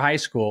people at our high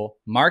school,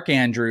 Mark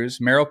Andrews,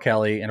 Merrill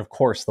Kelly, and of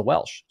course the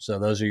Welsh. So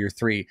those are your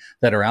three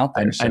that are out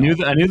there. I knew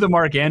the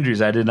Mark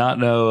Andrews. I did not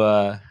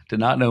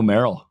know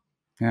Merrill.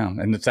 Yeah,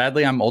 and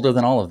sadly, I'm older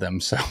than all of them,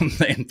 so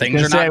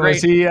things are not great.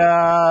 Was he?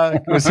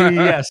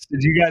 Yes.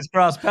 Did you guys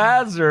cross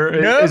paths, or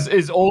nope.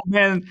 is old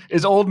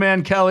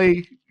man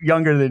Kelly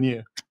younger than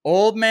you?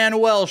 Old man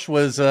Welsh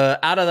was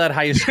out of that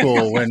high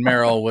school when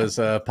Merrill was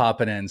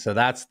popping in. So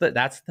that's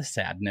the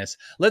sadness.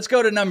 Let's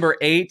go to number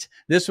 8.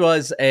 This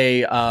was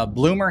a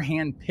bloomer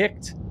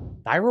hand-picked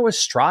Thairo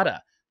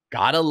Estrada.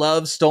 Gotta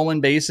love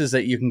stolen bases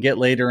that you can get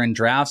later in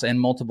drafts and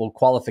multiple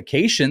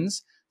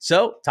qualifications.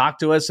 So talk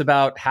to us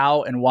about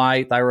how and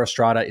why Thairo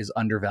Estrada is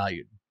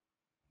undervalued.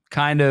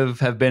 Kind of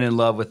have been in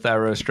love with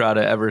Thairo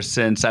Estrada ever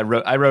since I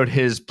wrote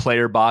his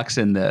player box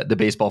in the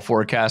Baseball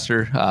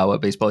Forecaster,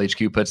 what Baseball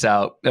HQ puts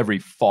out every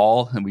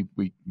fall, and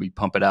we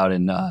pump it out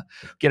and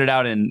get it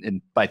out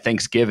in by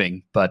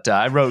Thanksgiving. But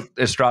I wrote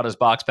Estrada's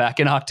box back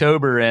in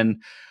October,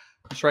 and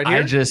it's right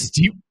here.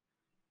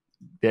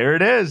 There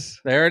it is.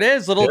 There it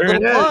is. Little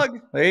plug.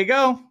 There you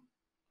go,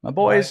 my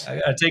boys. I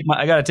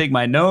gotta take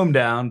my gnome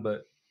down,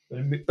 but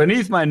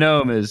beneath my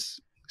gnome is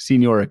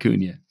Senor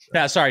Acuna.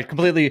 Yeah, sorry,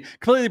 completely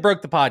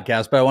broke the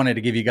podcast, but I wanted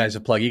to give you guys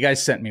a plug. You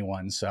guys sent me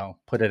one, so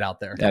put it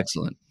out there.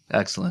 Excellent.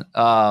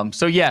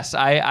 So yes,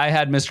 I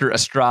had Mr.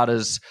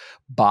 Estrada's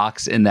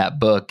box in that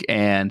book,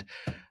 and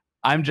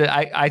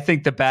I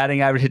think the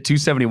batting average hit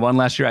 271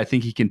 last year. I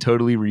think he can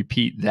totally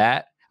repeat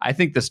that. I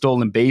think the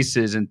stolen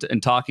bases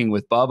and talking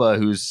with Bubba,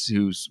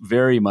 who's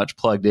very much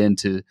plugged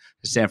into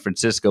San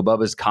Francisco,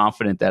 Bubba's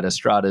confident that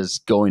Estrada's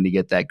going to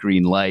get that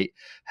green light.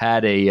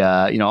 Had a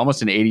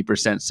almost an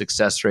 80%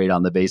 success rate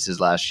on the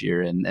bases last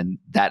year, and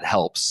that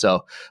helps.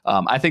 So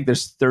I think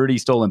there's 30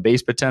 stolen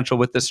base potential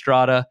with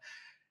Estrada,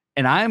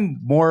 and I'm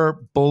more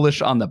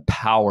bullish on the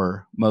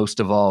power most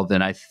of all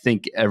than I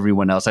think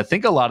everyone else. I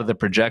think a lot of the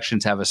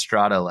projections have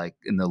Estrada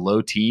in the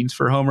low teens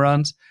for home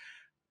runs.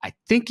 I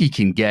think he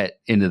can get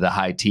into the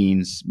high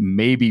teens,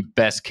 maybe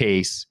best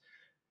case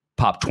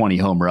pop 20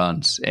 home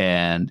runs.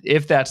 And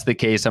if that's the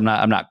case, I'm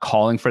not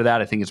calling for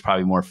that. I think it's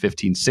probably more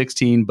 15,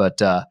 16,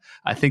 but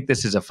I think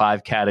this is a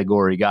 5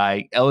 category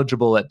guy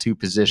eligible at 2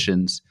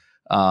 positions.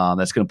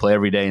 That's going to play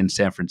every day in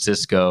San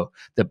Francisco.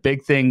 The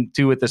big thing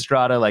too with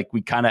Estrada,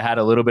 we kind of had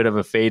a little bit of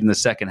a fade in the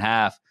second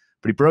half,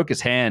 but he broke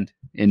his hand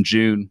in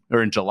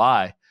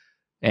July.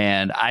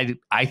 And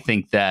I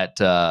think that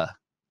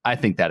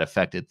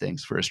affected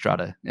things for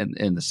Estrada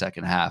in the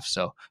second half.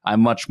 So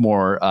I'm much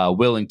more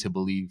willing to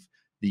believe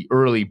the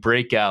early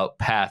breakout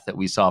path that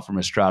we saw from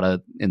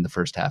Estrada in the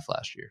first half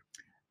last year.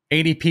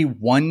 ADP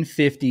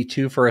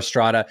 152 for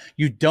Estrada.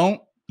 You don't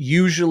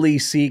usually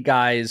see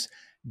guys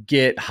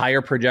get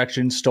higher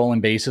projection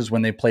stolen bases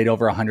when they played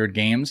over 100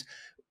 games.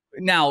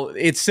 Now,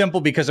 it's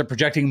simple because they're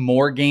projecting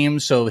more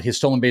games, so his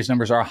stolen base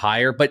numbers are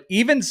higher. But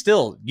even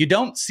still, you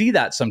don't see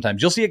that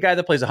sometimes. You'll see a guy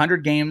that plays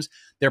 100 games.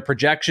 Their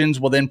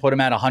projections will then put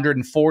him at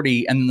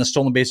 140, and then the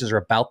stolen bases are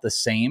about the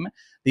same.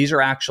 These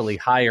are actually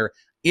higher.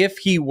 If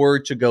he were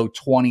to go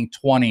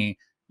 2020,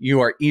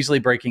 you are easily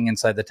breaking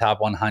inside the top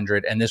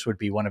 100, and this would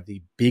be one of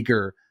the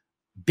bigger,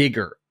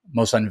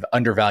 most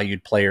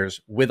undervalued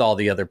players with all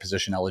the other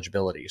position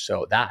eligibility.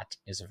 So that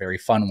is a very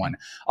fun one.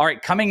 All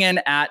right, coming in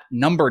at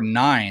number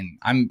 9.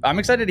 I'm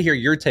excited to hear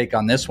your take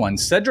on this one.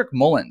 Cedric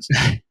Mullins.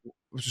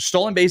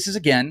 Stolen bases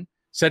again.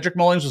 Cedric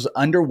Mullins was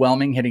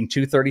underwhelming, hitting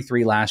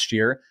 233 last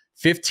year.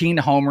 15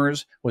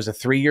 homers was a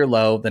 3-year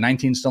low. The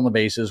 19 stolen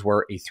bases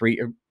were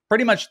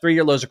pretty much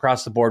 3-year lows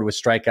across the board with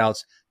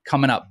strikeouts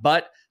coming up.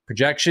 But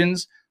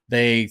projections,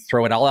 they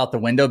throw it all out the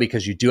window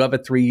because you do have a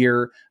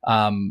 3-year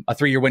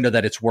window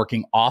that it's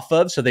working off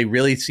of. So they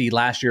really see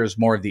last year as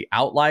more of the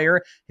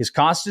outlier. His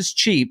cost is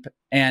cheap.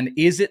 And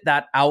is it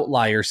that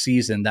outlier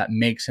season that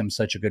makes him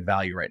such a good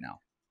value right now?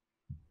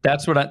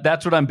 That's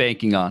what I'm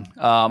banking on.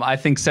 I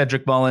think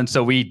Cedric Mullins.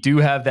 So we do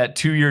have that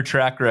 2-year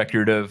track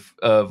record of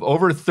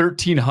over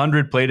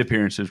 1,300 plate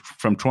appearances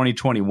from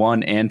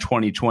 2021 and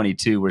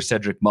 2022, where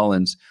Cedric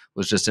Mullins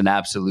was just an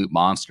absolute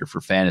monster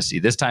for fantasy.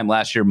 This time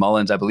last year,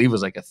 Mullins, I believe,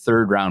 was like a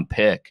 3rd-round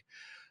pick.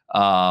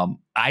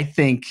 I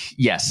think,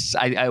 yes,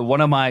 I one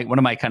of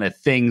my kind of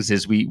things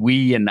is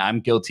we and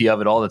I'm guilty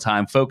of it all the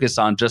time, focus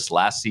on just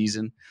last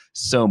season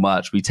so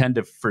much. We tend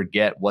to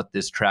forget what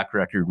this track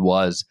record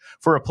was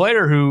for a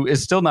player who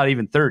is still not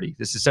even 30.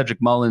 This is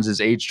Cedric Mullins'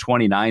 age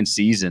 29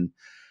 season.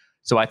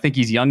 So I think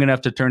he's young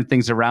enough to turn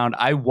things around.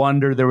 I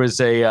wonder, there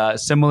was a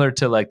similar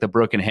to like the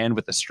broken hand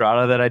with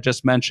Estrada that I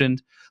just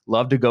mentioned.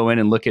 Love to go in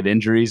and look at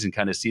injuries and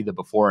kind of see the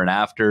before and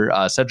after.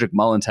 Cedric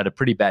Mullins had a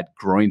pretty bad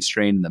groin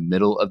strain in the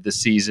middle of the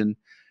season.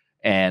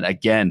 And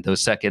again,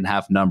 those second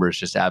half numbers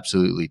just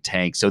absolutely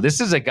tank. So this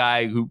is a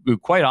guy who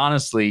quite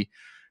honestly,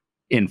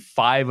 in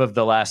 5 of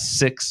the last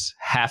 6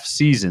 half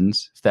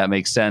seasons, if that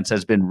makes sense,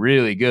 has been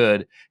really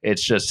good.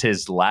 It's just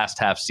his last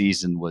half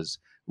season was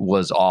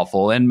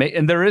awful. And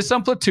there is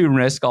some platoon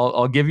risk.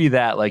 I'll give you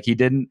that. Like, he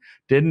didn't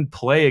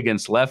play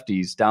against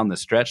lefties down the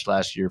stretch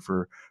last year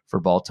for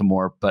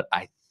Baltimore, but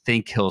I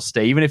think he'll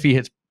stay. Even if he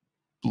hits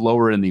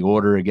lower in the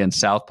order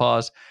against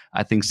southpaws,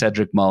 I think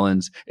Cedric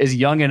Mullins is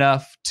young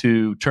enough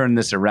to turn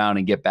this around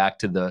and get back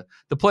to the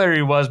player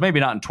he was, maybe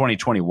not in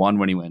 2021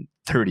 when he went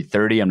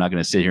 30-30. I'm not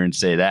going to sit here and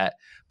say that,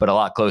 but a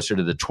lot closer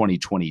to the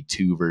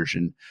 2022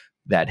 version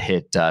that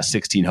hit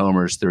 16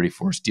 homers,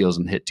 34 steals,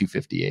 and hit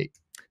 258.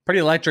 Pretty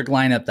electric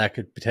lineup that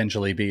could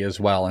potentially be as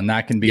well. And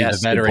that can be the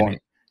veteran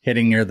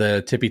hitting near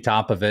the tippy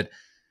top of it.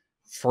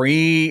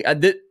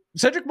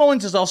 Cedric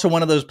Mullins is also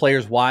one of those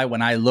players why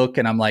when I look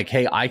and I'm like,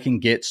 hey, I can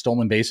get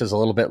stolen bases a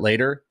little bit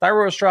later.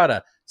 Thairo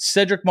Estrada,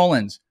 Cedric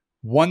Mullins,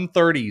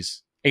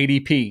 130s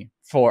ADP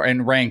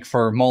and rank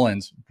for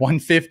Mullins,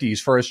 150s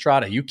for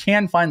Estrada. You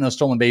can find those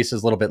stolen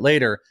bases a little bit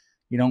later.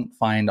 You don't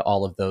find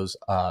all of those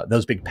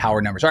big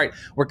power numbers. All right,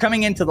 we're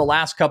coming into the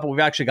last couple. We've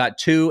actually got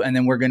 2, and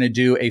then we're going to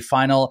do a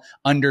final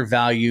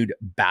undervalued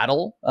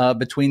battle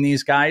between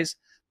these guys.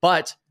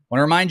 But I want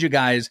to remind you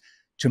guys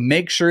to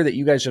make sure that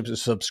you guys have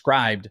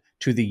subscribed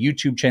to the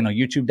YouTube channel,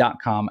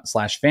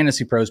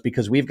 youtube.com/FantasyPros,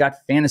 because we've got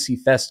Fantasy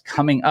Fest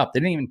coming up. They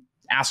didn't even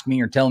ask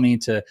me or tell me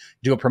to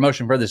do a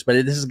promotion for this,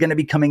 but this is going to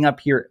be coming up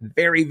here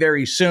very,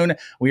 very soon.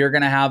 We are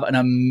going to have an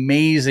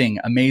amazing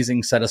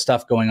set of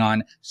stuff going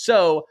on.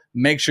 So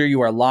make sure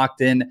you are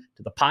locked in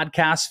to the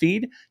podcast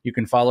feed. You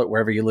can follow it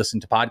wherever you listen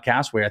to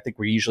podcasts, where I think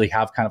we usually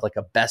have kind of like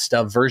a best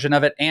of version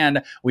of it.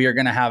 And we are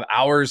going to have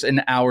hours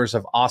and hours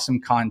of awesome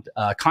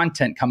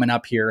content coming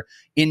up here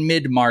in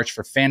mid-March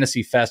for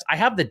Fantasy Fest. I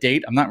have the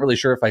date. I'm not really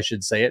sure if I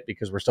should say it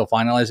because we're still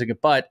finalizing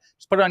it, but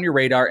just put it on your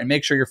radar and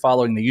make sure you're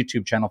following the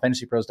YouTube channel,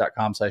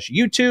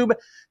 fantasypros.com/YouTube,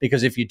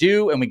 because if you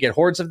do, and we get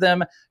hordes of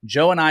them,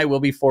 Joe and I will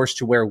be forced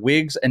to wear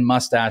wigs and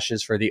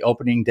mustaches for the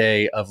opening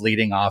day of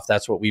leading off.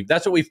 That's what we've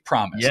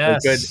promised.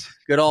 Yes.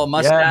 Good old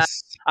mustache.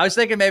 Yes. I was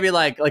thinking maybe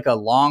like a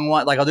long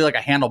one. Like I'll do like a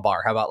handlebar.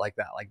 How about like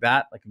that?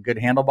 Like a good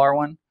handlebar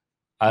one.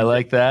 I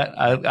like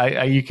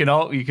that. You can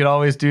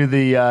always do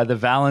the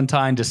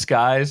Valentine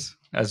disguise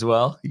as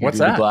well. You What's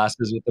can do that? The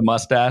glasses with the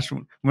mustache.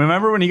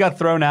 Remember when he got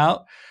thrown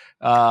out?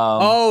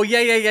 Yeah.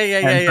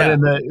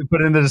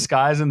 Put in the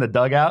disguise in the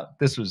dugout.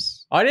 This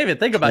was. I didn't even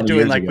think about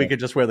doing like we could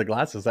just wear the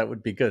glasses. That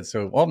would be good.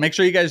 So, well, make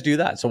sure you guys do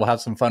that. So we'll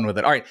have some fun with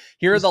it. All right,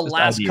 here are the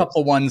last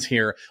couple ones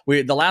here.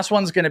 The last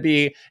one's going to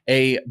be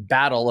a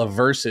battle of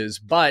verses,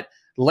 but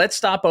let's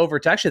stop over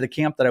to actually the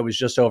camp that I was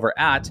just over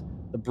at,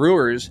 the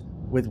Brewers,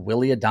 with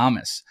Willy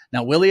Adames.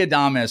 Now, Willy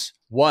Adames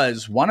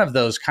was one of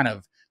those kind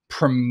of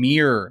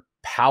premier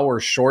power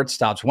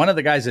shortstops, one of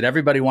the guys that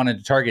everybody wanted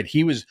to target.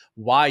 He was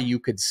why you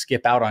could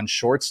skip out on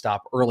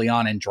shortstop early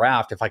on in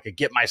draft. If I could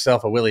get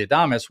myself a Willy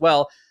Adames,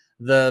 well,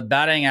 the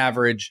batting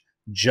average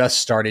just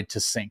started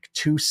to sink.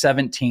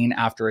 217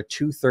 after a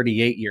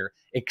 238 year,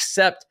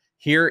 except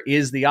here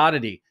is the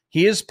oddity.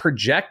 He is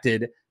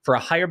projected for a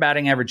higher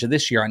batting average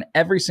this year on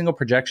every single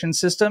projection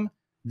system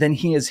than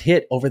he has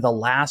hit over the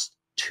last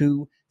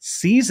 2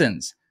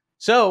 seasons.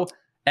 So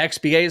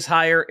XBA is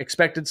higher,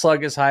 expected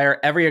slug is higher,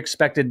 every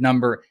expected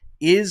number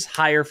is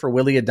higher for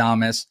Willy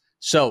Adames.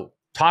 So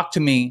talk to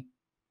me,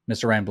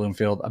 Mr. Ryan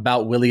Bloomfield,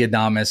 about Willy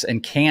Adames,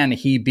 and can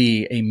he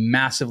be a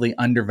massively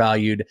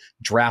undervalued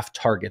draft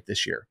target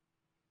this year?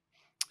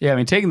 Yeah, I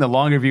mean, taking the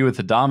longer view with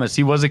Adames,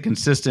 he was a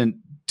consistent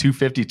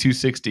 250,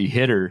 260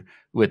 hitter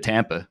with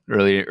Tampa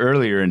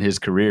earlier in his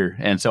career.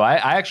 And so I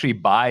actually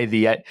buy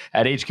at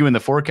HQ in the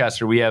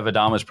forecaster, we have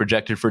Adames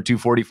projected for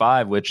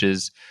 245, which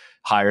is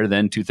higher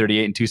than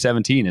 238 and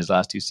 217 his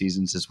last two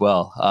seasons as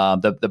well.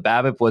 The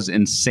BABIP was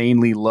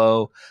insanely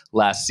low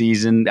last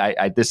season.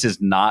 This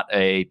is not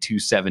a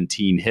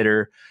 217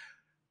 hitter.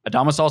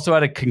 Adames also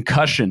had a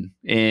concussion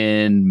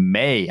in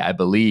May, I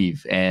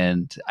believe,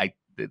 and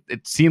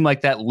it seemed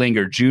like that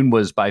lingered. June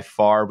was by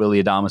far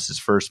Willy Adames'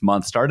 first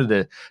month. Started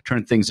to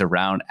turn things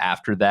around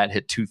after that,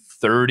 hit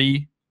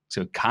 230.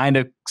 So kind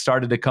of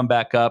started to come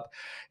back up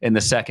in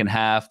the second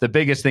half. The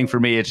biggest thing for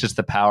me, it's just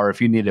the power.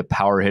 If you need a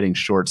power hitting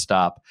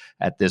shortstop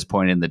at this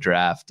point in the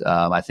draft,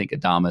 I think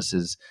Adames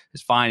is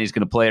fine. He's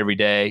going to play every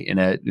day in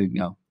a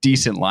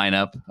decent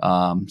lineup.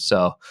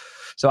 So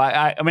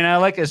I mean, I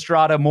like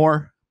Estrada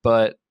more,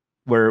 but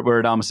where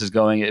Adames is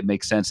going, it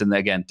makes sense. And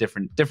again,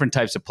 different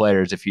types of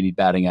players if you need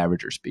batting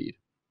average or speed.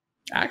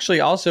 Actually,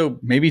 also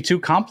maybe two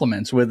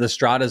compliments with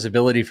Estrada's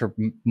ability for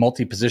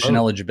multi-position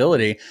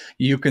eligibility.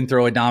 You can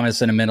throw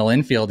Adames in a middle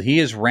infield. He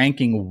is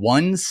ranking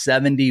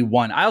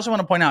 171. I also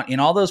want to point out in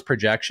all those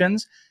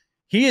projections,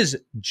 he is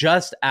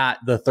just at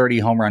the 30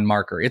 home run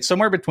marker. It's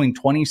somewhere between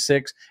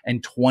 26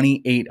 and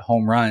 28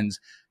 home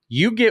runs.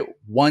 You get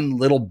one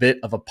little bit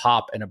of a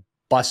pop and a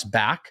bust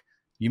back,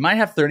 you might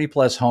have 30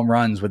 plus home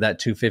runs with that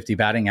 250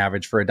 batting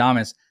average for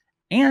Adames.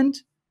 And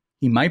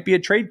he might be a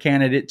trade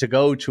candidate to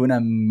go to an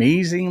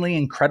amazingly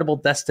incredible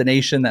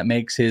destination that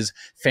makes his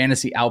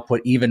fantasy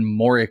output even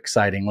more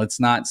exciting.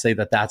 Let's not say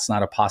that that's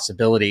not a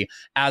possibility.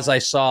 As I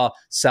saw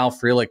Sal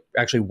Frelick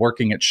actually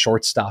working at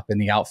shortstop in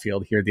the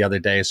outfield here the other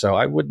day. So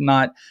I would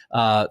not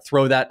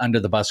throw that under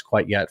the bus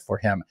quite yet for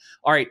him.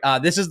 All right,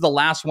 this is the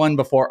last one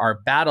before our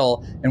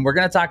battle. And we're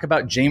going to talk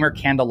about Jeimer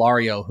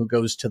Candelario, who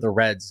goes to the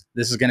Reds.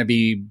 This is going to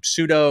be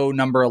pseudo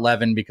number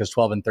 11 because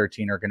 12 and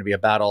 13 are going to be a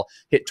battle.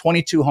 Hit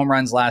 22 home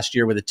runs last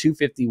year with a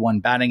 251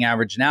 batting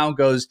average, now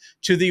goes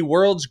to the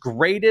world's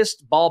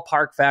greatest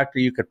ballpark factor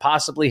you could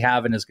possibly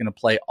have and is going to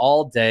play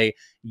all day.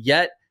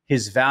 Yet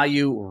his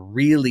value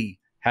really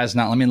has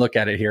not. Let me look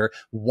at it here.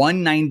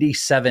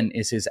 197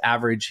 is his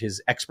average,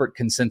 his expert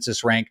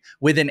consensus rank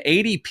with an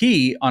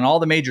ADP on all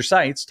the major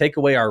sites. Take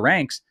away our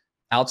ranks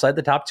outside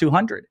the top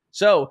 200.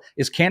 So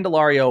is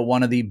Candelario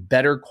one of the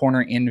better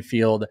corner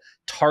infield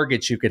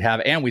targets you could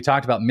have? And we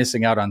talked about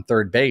missing out on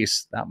third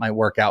base. That might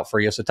work out for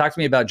you. So talk to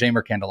me about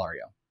Jeimer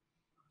Candelario.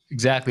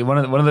 Exactly. One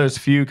of those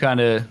few kind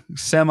of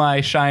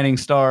semi-shining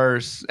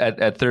stars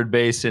at third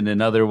base in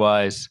an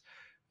otherwise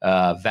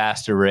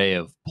vast array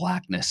of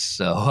blackness.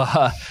 So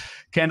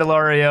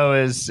Candelario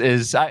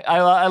is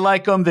I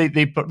like him.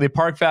 The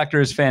park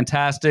factor is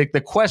fantastic.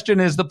 The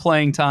question is the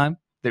playing time.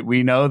 That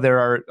we know there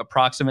are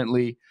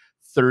approximately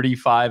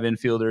 35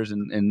 infielders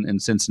in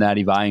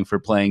Cincinnati vying for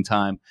playing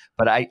time.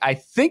 But I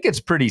think it's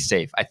pretty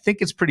safe.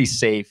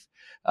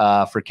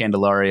 For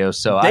Candelario.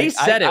 So they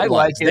said it was.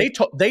 Like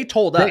they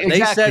told us.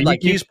 They said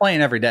like he's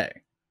playing every day.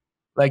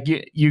 Like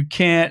you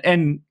can't,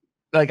 and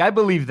like I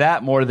believe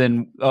that more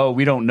than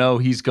we don't know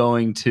he's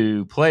going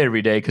to play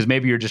every day because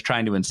maybe you're just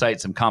trying to incite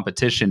some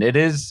competition. It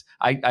is.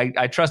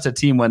 I trust a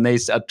team when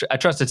I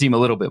trust a team a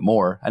little bit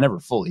more. I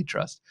never fully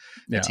trust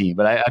the team,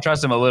 but I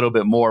trust them a little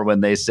bit more when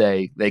they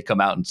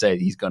come out and say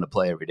he's going to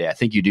play every day. I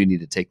think you do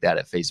need to take that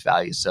at face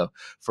value. So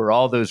for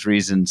all those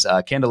reasons,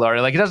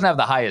 Candelario, like he doesn't have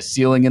the highest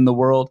ceiling in the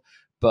world.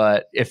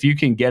 But if you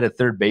can get a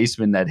third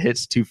baseman that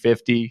hits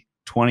 250,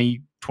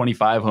 20,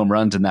 25 home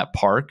runs in that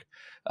park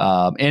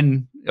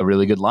in a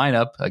really good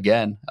lineup,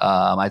 again,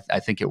 I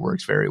think it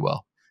works very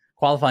well.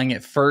 Qualifying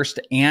at first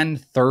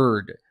and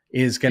third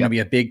is going to be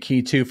a big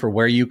key, too, for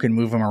where you can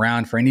move him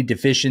around for any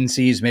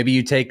deficiencies. Maybe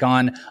you take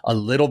on a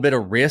little bit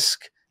of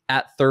risk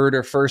at third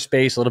or first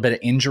base, a little bit of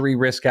injury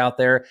risk out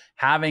there.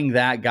 Having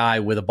that guy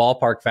with a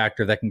ballpark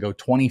factor that can go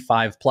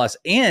 25 plus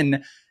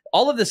in.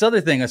 All of this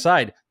other thing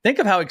aside, think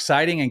of how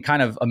exciting and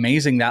kind of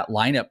amazing that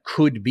lineup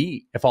could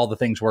be if all the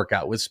things work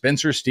out with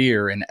Spencer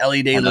Steer and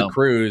Ellie De La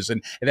Cruz.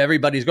 And if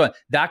everybody's going,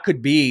 that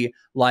could be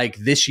like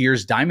this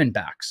year's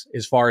Diamondbacks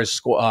as far as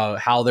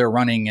how they're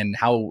running and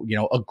how,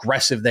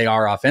 aggressive they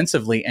are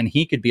offensively. And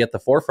he could be at the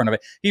forefront of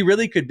it. He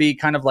really could be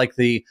kind of like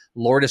the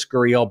Lourdes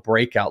Gurriel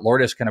breakout.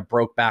 Lourdes kind of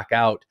broke back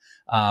out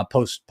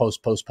post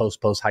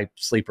hype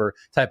sleeper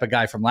type of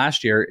guy from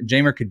last year.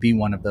 Jeimer could be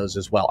one of those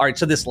as well. All right.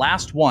 So this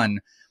last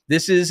one,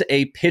 this is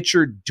a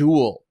pitcher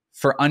duel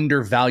for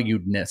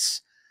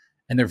undervaluedness,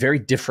 and they're very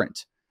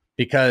different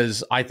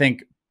because I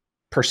think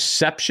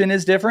perception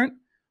is different.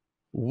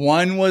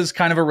 One was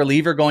kind of a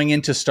reliever going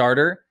into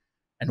starter,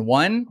 and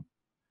one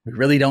we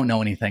really don't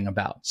know anything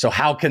about. So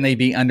how can they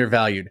be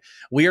undervalued?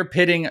 We are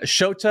pitting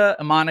Shota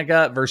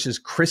Imanaga versus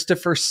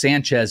Cristopher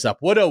Sanchez up.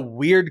 What a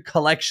weird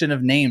collection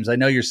of names. I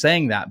know you're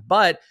saying that,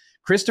 but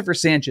Cristopher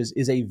Sanchez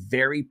is a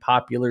very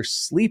popular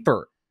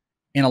sleeper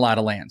in a lot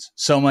of lands.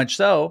 So much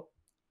so,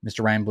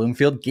 Mr. Ryan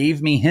Bloomfield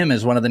gave me him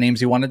as one of the names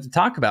he wanted to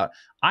talk about.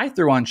 I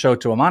threw on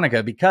Shota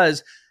Imanaga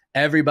because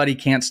everybody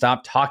can't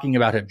stop talking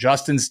about him.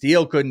 Justin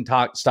Steele couldn't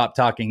stop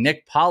talking.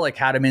 Nick Pollock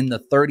had him in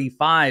the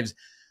 35s.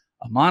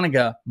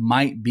 Imanaga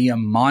might be a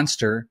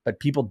monster, but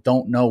people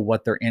don't know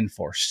what they're in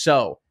for.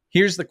 So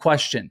here's the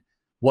question.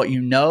 What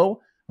you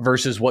know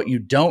versus what you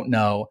don't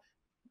know.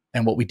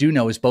 And what we do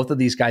know is both of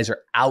these guys are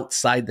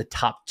outside the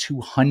top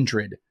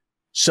 200.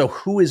 So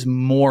who is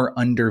more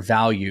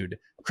undervalued,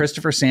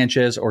 Cristopher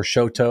Sanchez or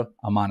Shota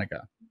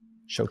Imanaga?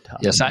 Shota.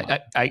 Yes,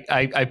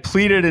 I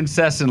pleaded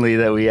incessantly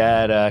that we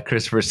add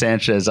Cristopher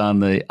Sanchez on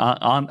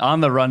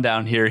the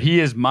rundown here. He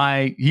is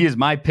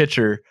my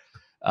pitcher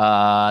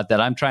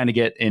that I'm trying to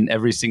get in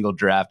every single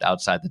draft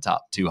outside the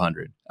top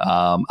 200.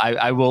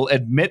 I will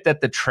admit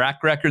that the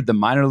track record, the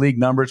minor league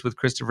numbers with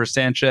Cristopher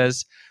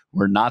Sanchez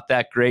were not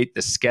that great.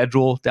 The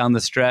schedule down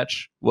the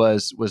stretch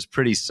was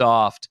pretty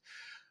soft.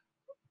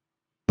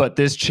 But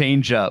this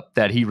changeup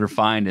that he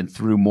refined and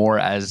threw more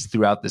as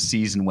throughout the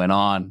season went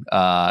on,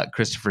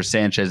 Cristopher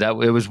Sanchez, it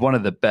was one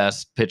of the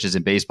best pitches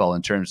in baseball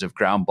in terms of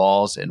ground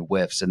balls and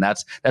whiffs. And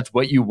that's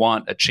what you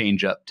want a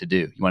changeup to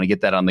do. You want to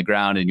get that on the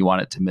ground and you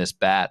want it to miss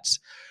bats.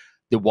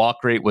 The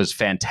walk rate was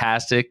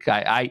fantastic.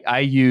 I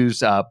use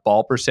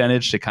ball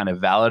percentage to kind of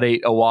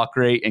validate a walk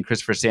rate, and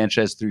Cristopher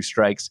Sanchez threw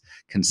strikes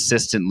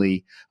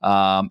consistently.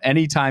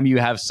 Anytime you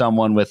have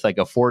someone with like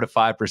a 4 to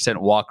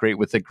 5% walk rate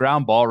with a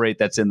ground ball rate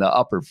that's in the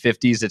upper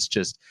 50s,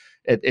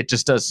 it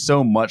just does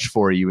so much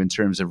for you in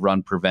terms of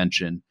run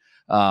prevention.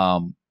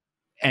 And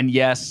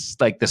yes,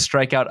 like the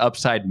strikeout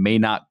upside may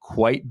not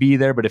quite be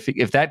there, but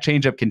if that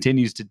changeup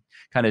continues to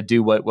kind of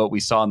do what we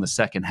saw in the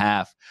second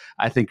half,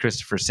 I think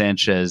Cristopher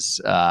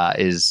Sanchez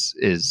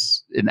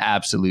is an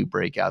absolute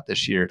breakout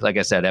this year. Like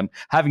I said, I'm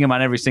having him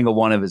on every single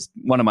one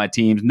of my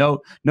teams.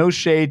 No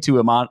shade to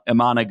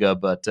Imanaga,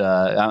 but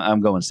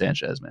I'm going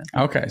Sanchez, man.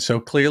 Okay, so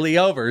clearly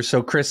over.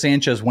 So Chris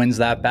Sanchez wins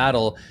that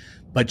battle,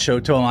 but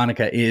Shota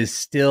Imanaga is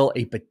still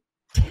a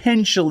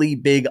potentially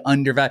big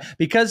undervalue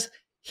because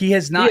he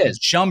has not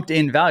jumped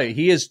in value.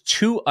 He is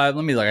let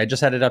me look. I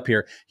just had it up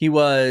here. He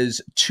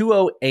was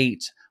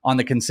 208 on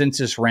the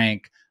consensus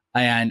rank.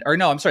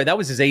 That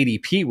was his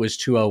ADP was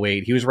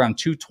 208. He was around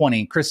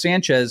 220. Chris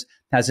Sanchez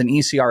has an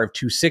ECR of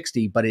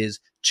 260, but is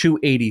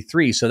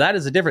 283. So that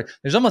is a difference.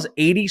 There's almost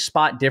 80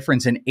 spot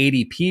difference in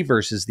ADP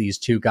versus these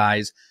two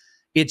guys.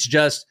 It's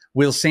just,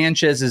 will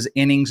Sanchez's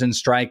innings and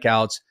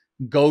strikeouts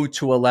go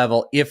to a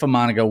level if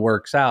Imanaga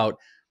works out,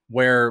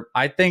 where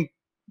I think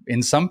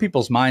in some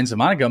people's minds,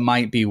 Imanaga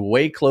might be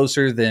way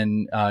closer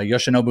than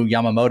Yoshinobu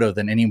Yamamoto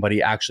than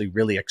anybody actually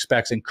really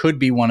expects, and could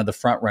be one of the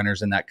front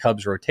runners in that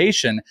Cubs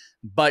rotation.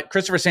 But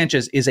Cristopher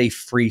Sanchez is a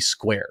free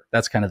square.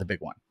 That's kind of the big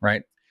one,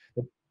 right?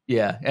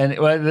 Yeah, and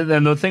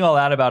then the thing I'll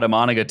add about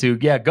Imanaga too,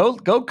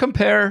 go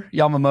compare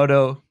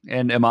Yamamoto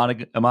and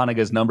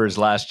Imanaga's numbers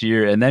last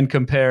year, and then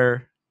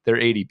compare their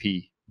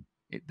ADP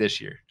this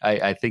year.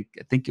 I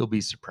think you'll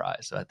be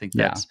surprised. So I think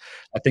that's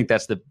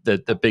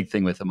the big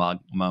thing with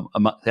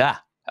Imanaga.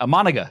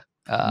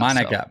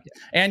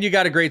 And you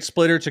got a great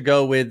splitter to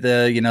go with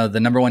the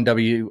number one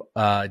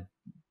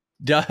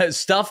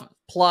stuff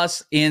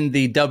plus in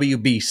the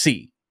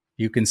WBC.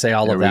 You can say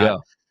all of that.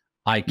 Go.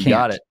 I can't.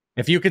 Got it.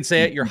 If you can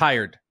say it, you're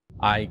hired.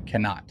 I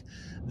cannot.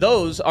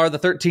 Those are the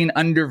 13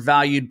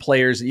 undervalued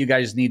players that you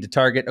guys need to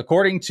target,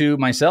 according to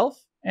myself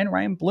and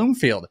Ryan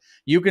Bloomfield.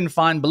 You can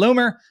find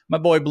Bloomer, my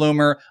boy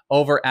Bloomer,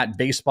 over at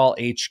Baseball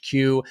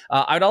HQ.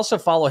 I'd also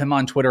follow him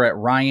on Twitter at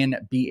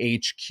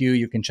RyanBHQ.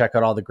 You can check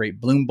out all the great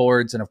Bloom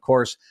boards. And of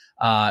course,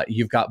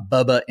 you've got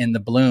Bubba in the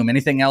Bloom.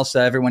 Anything else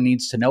everyone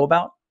needs to know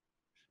about?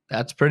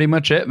 That's pretty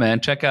much it,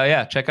 man. Check out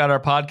our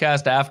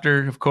podcast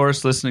after, of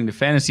course, listening to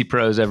Fantasy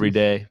Pros every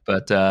day.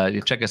 But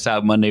you check us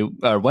out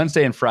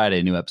Wednesday and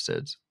Friday, new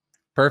episodes.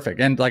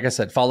 Perfect. And like I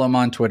said, follow him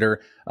on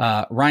Twitter,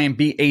 Ryan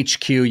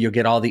BHQ. You'll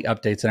get all the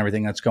updates and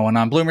everything that's going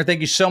on. Bloomer,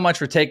 thank you so much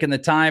for taking the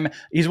time.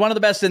 He's one of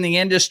the best in the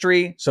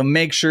industry. So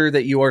make sure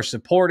that you are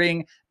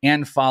supporting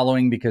and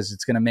following, because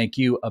it's going to make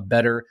you a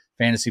better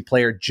fantasy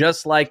player,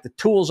 just like the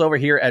tools over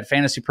here at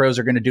Fantasy Pros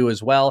are going to do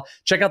as well.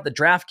 Check out the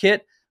draft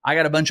kit. I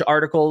got a bunch of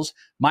articles.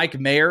 Mike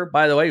Mayer,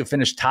 by the way, who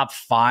finished top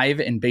 5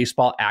 in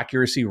baseball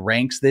accuracy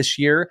ranks this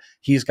year.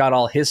 He's got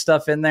all his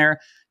stuff in there.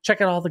 Check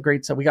out all the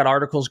great stuff. We got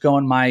articles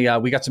going.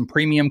 We got some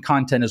premium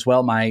content as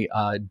well. My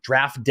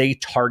draft day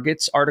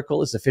targets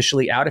article is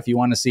officially out. If you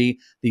want to see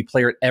the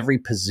player at every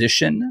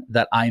position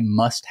that I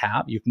must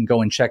have, you can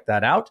go and check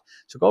that out.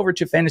 So go over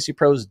to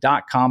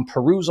fantasypros.com,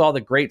 peruse all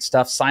the great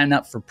stuff, sign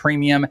up for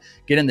premium,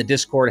 get in the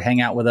Discord, hang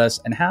out with us,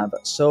 and have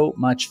so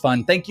much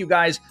fun. Thank you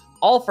guys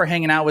all for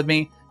hanging out with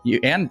me. You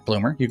and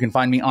Bloomer. You can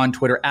find me on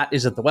Twitter at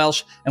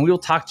IsItTheWelsh, and we will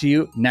talk to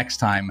you next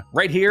time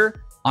right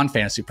here on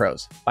Fantasy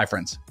Pros. Bye,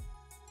 friends.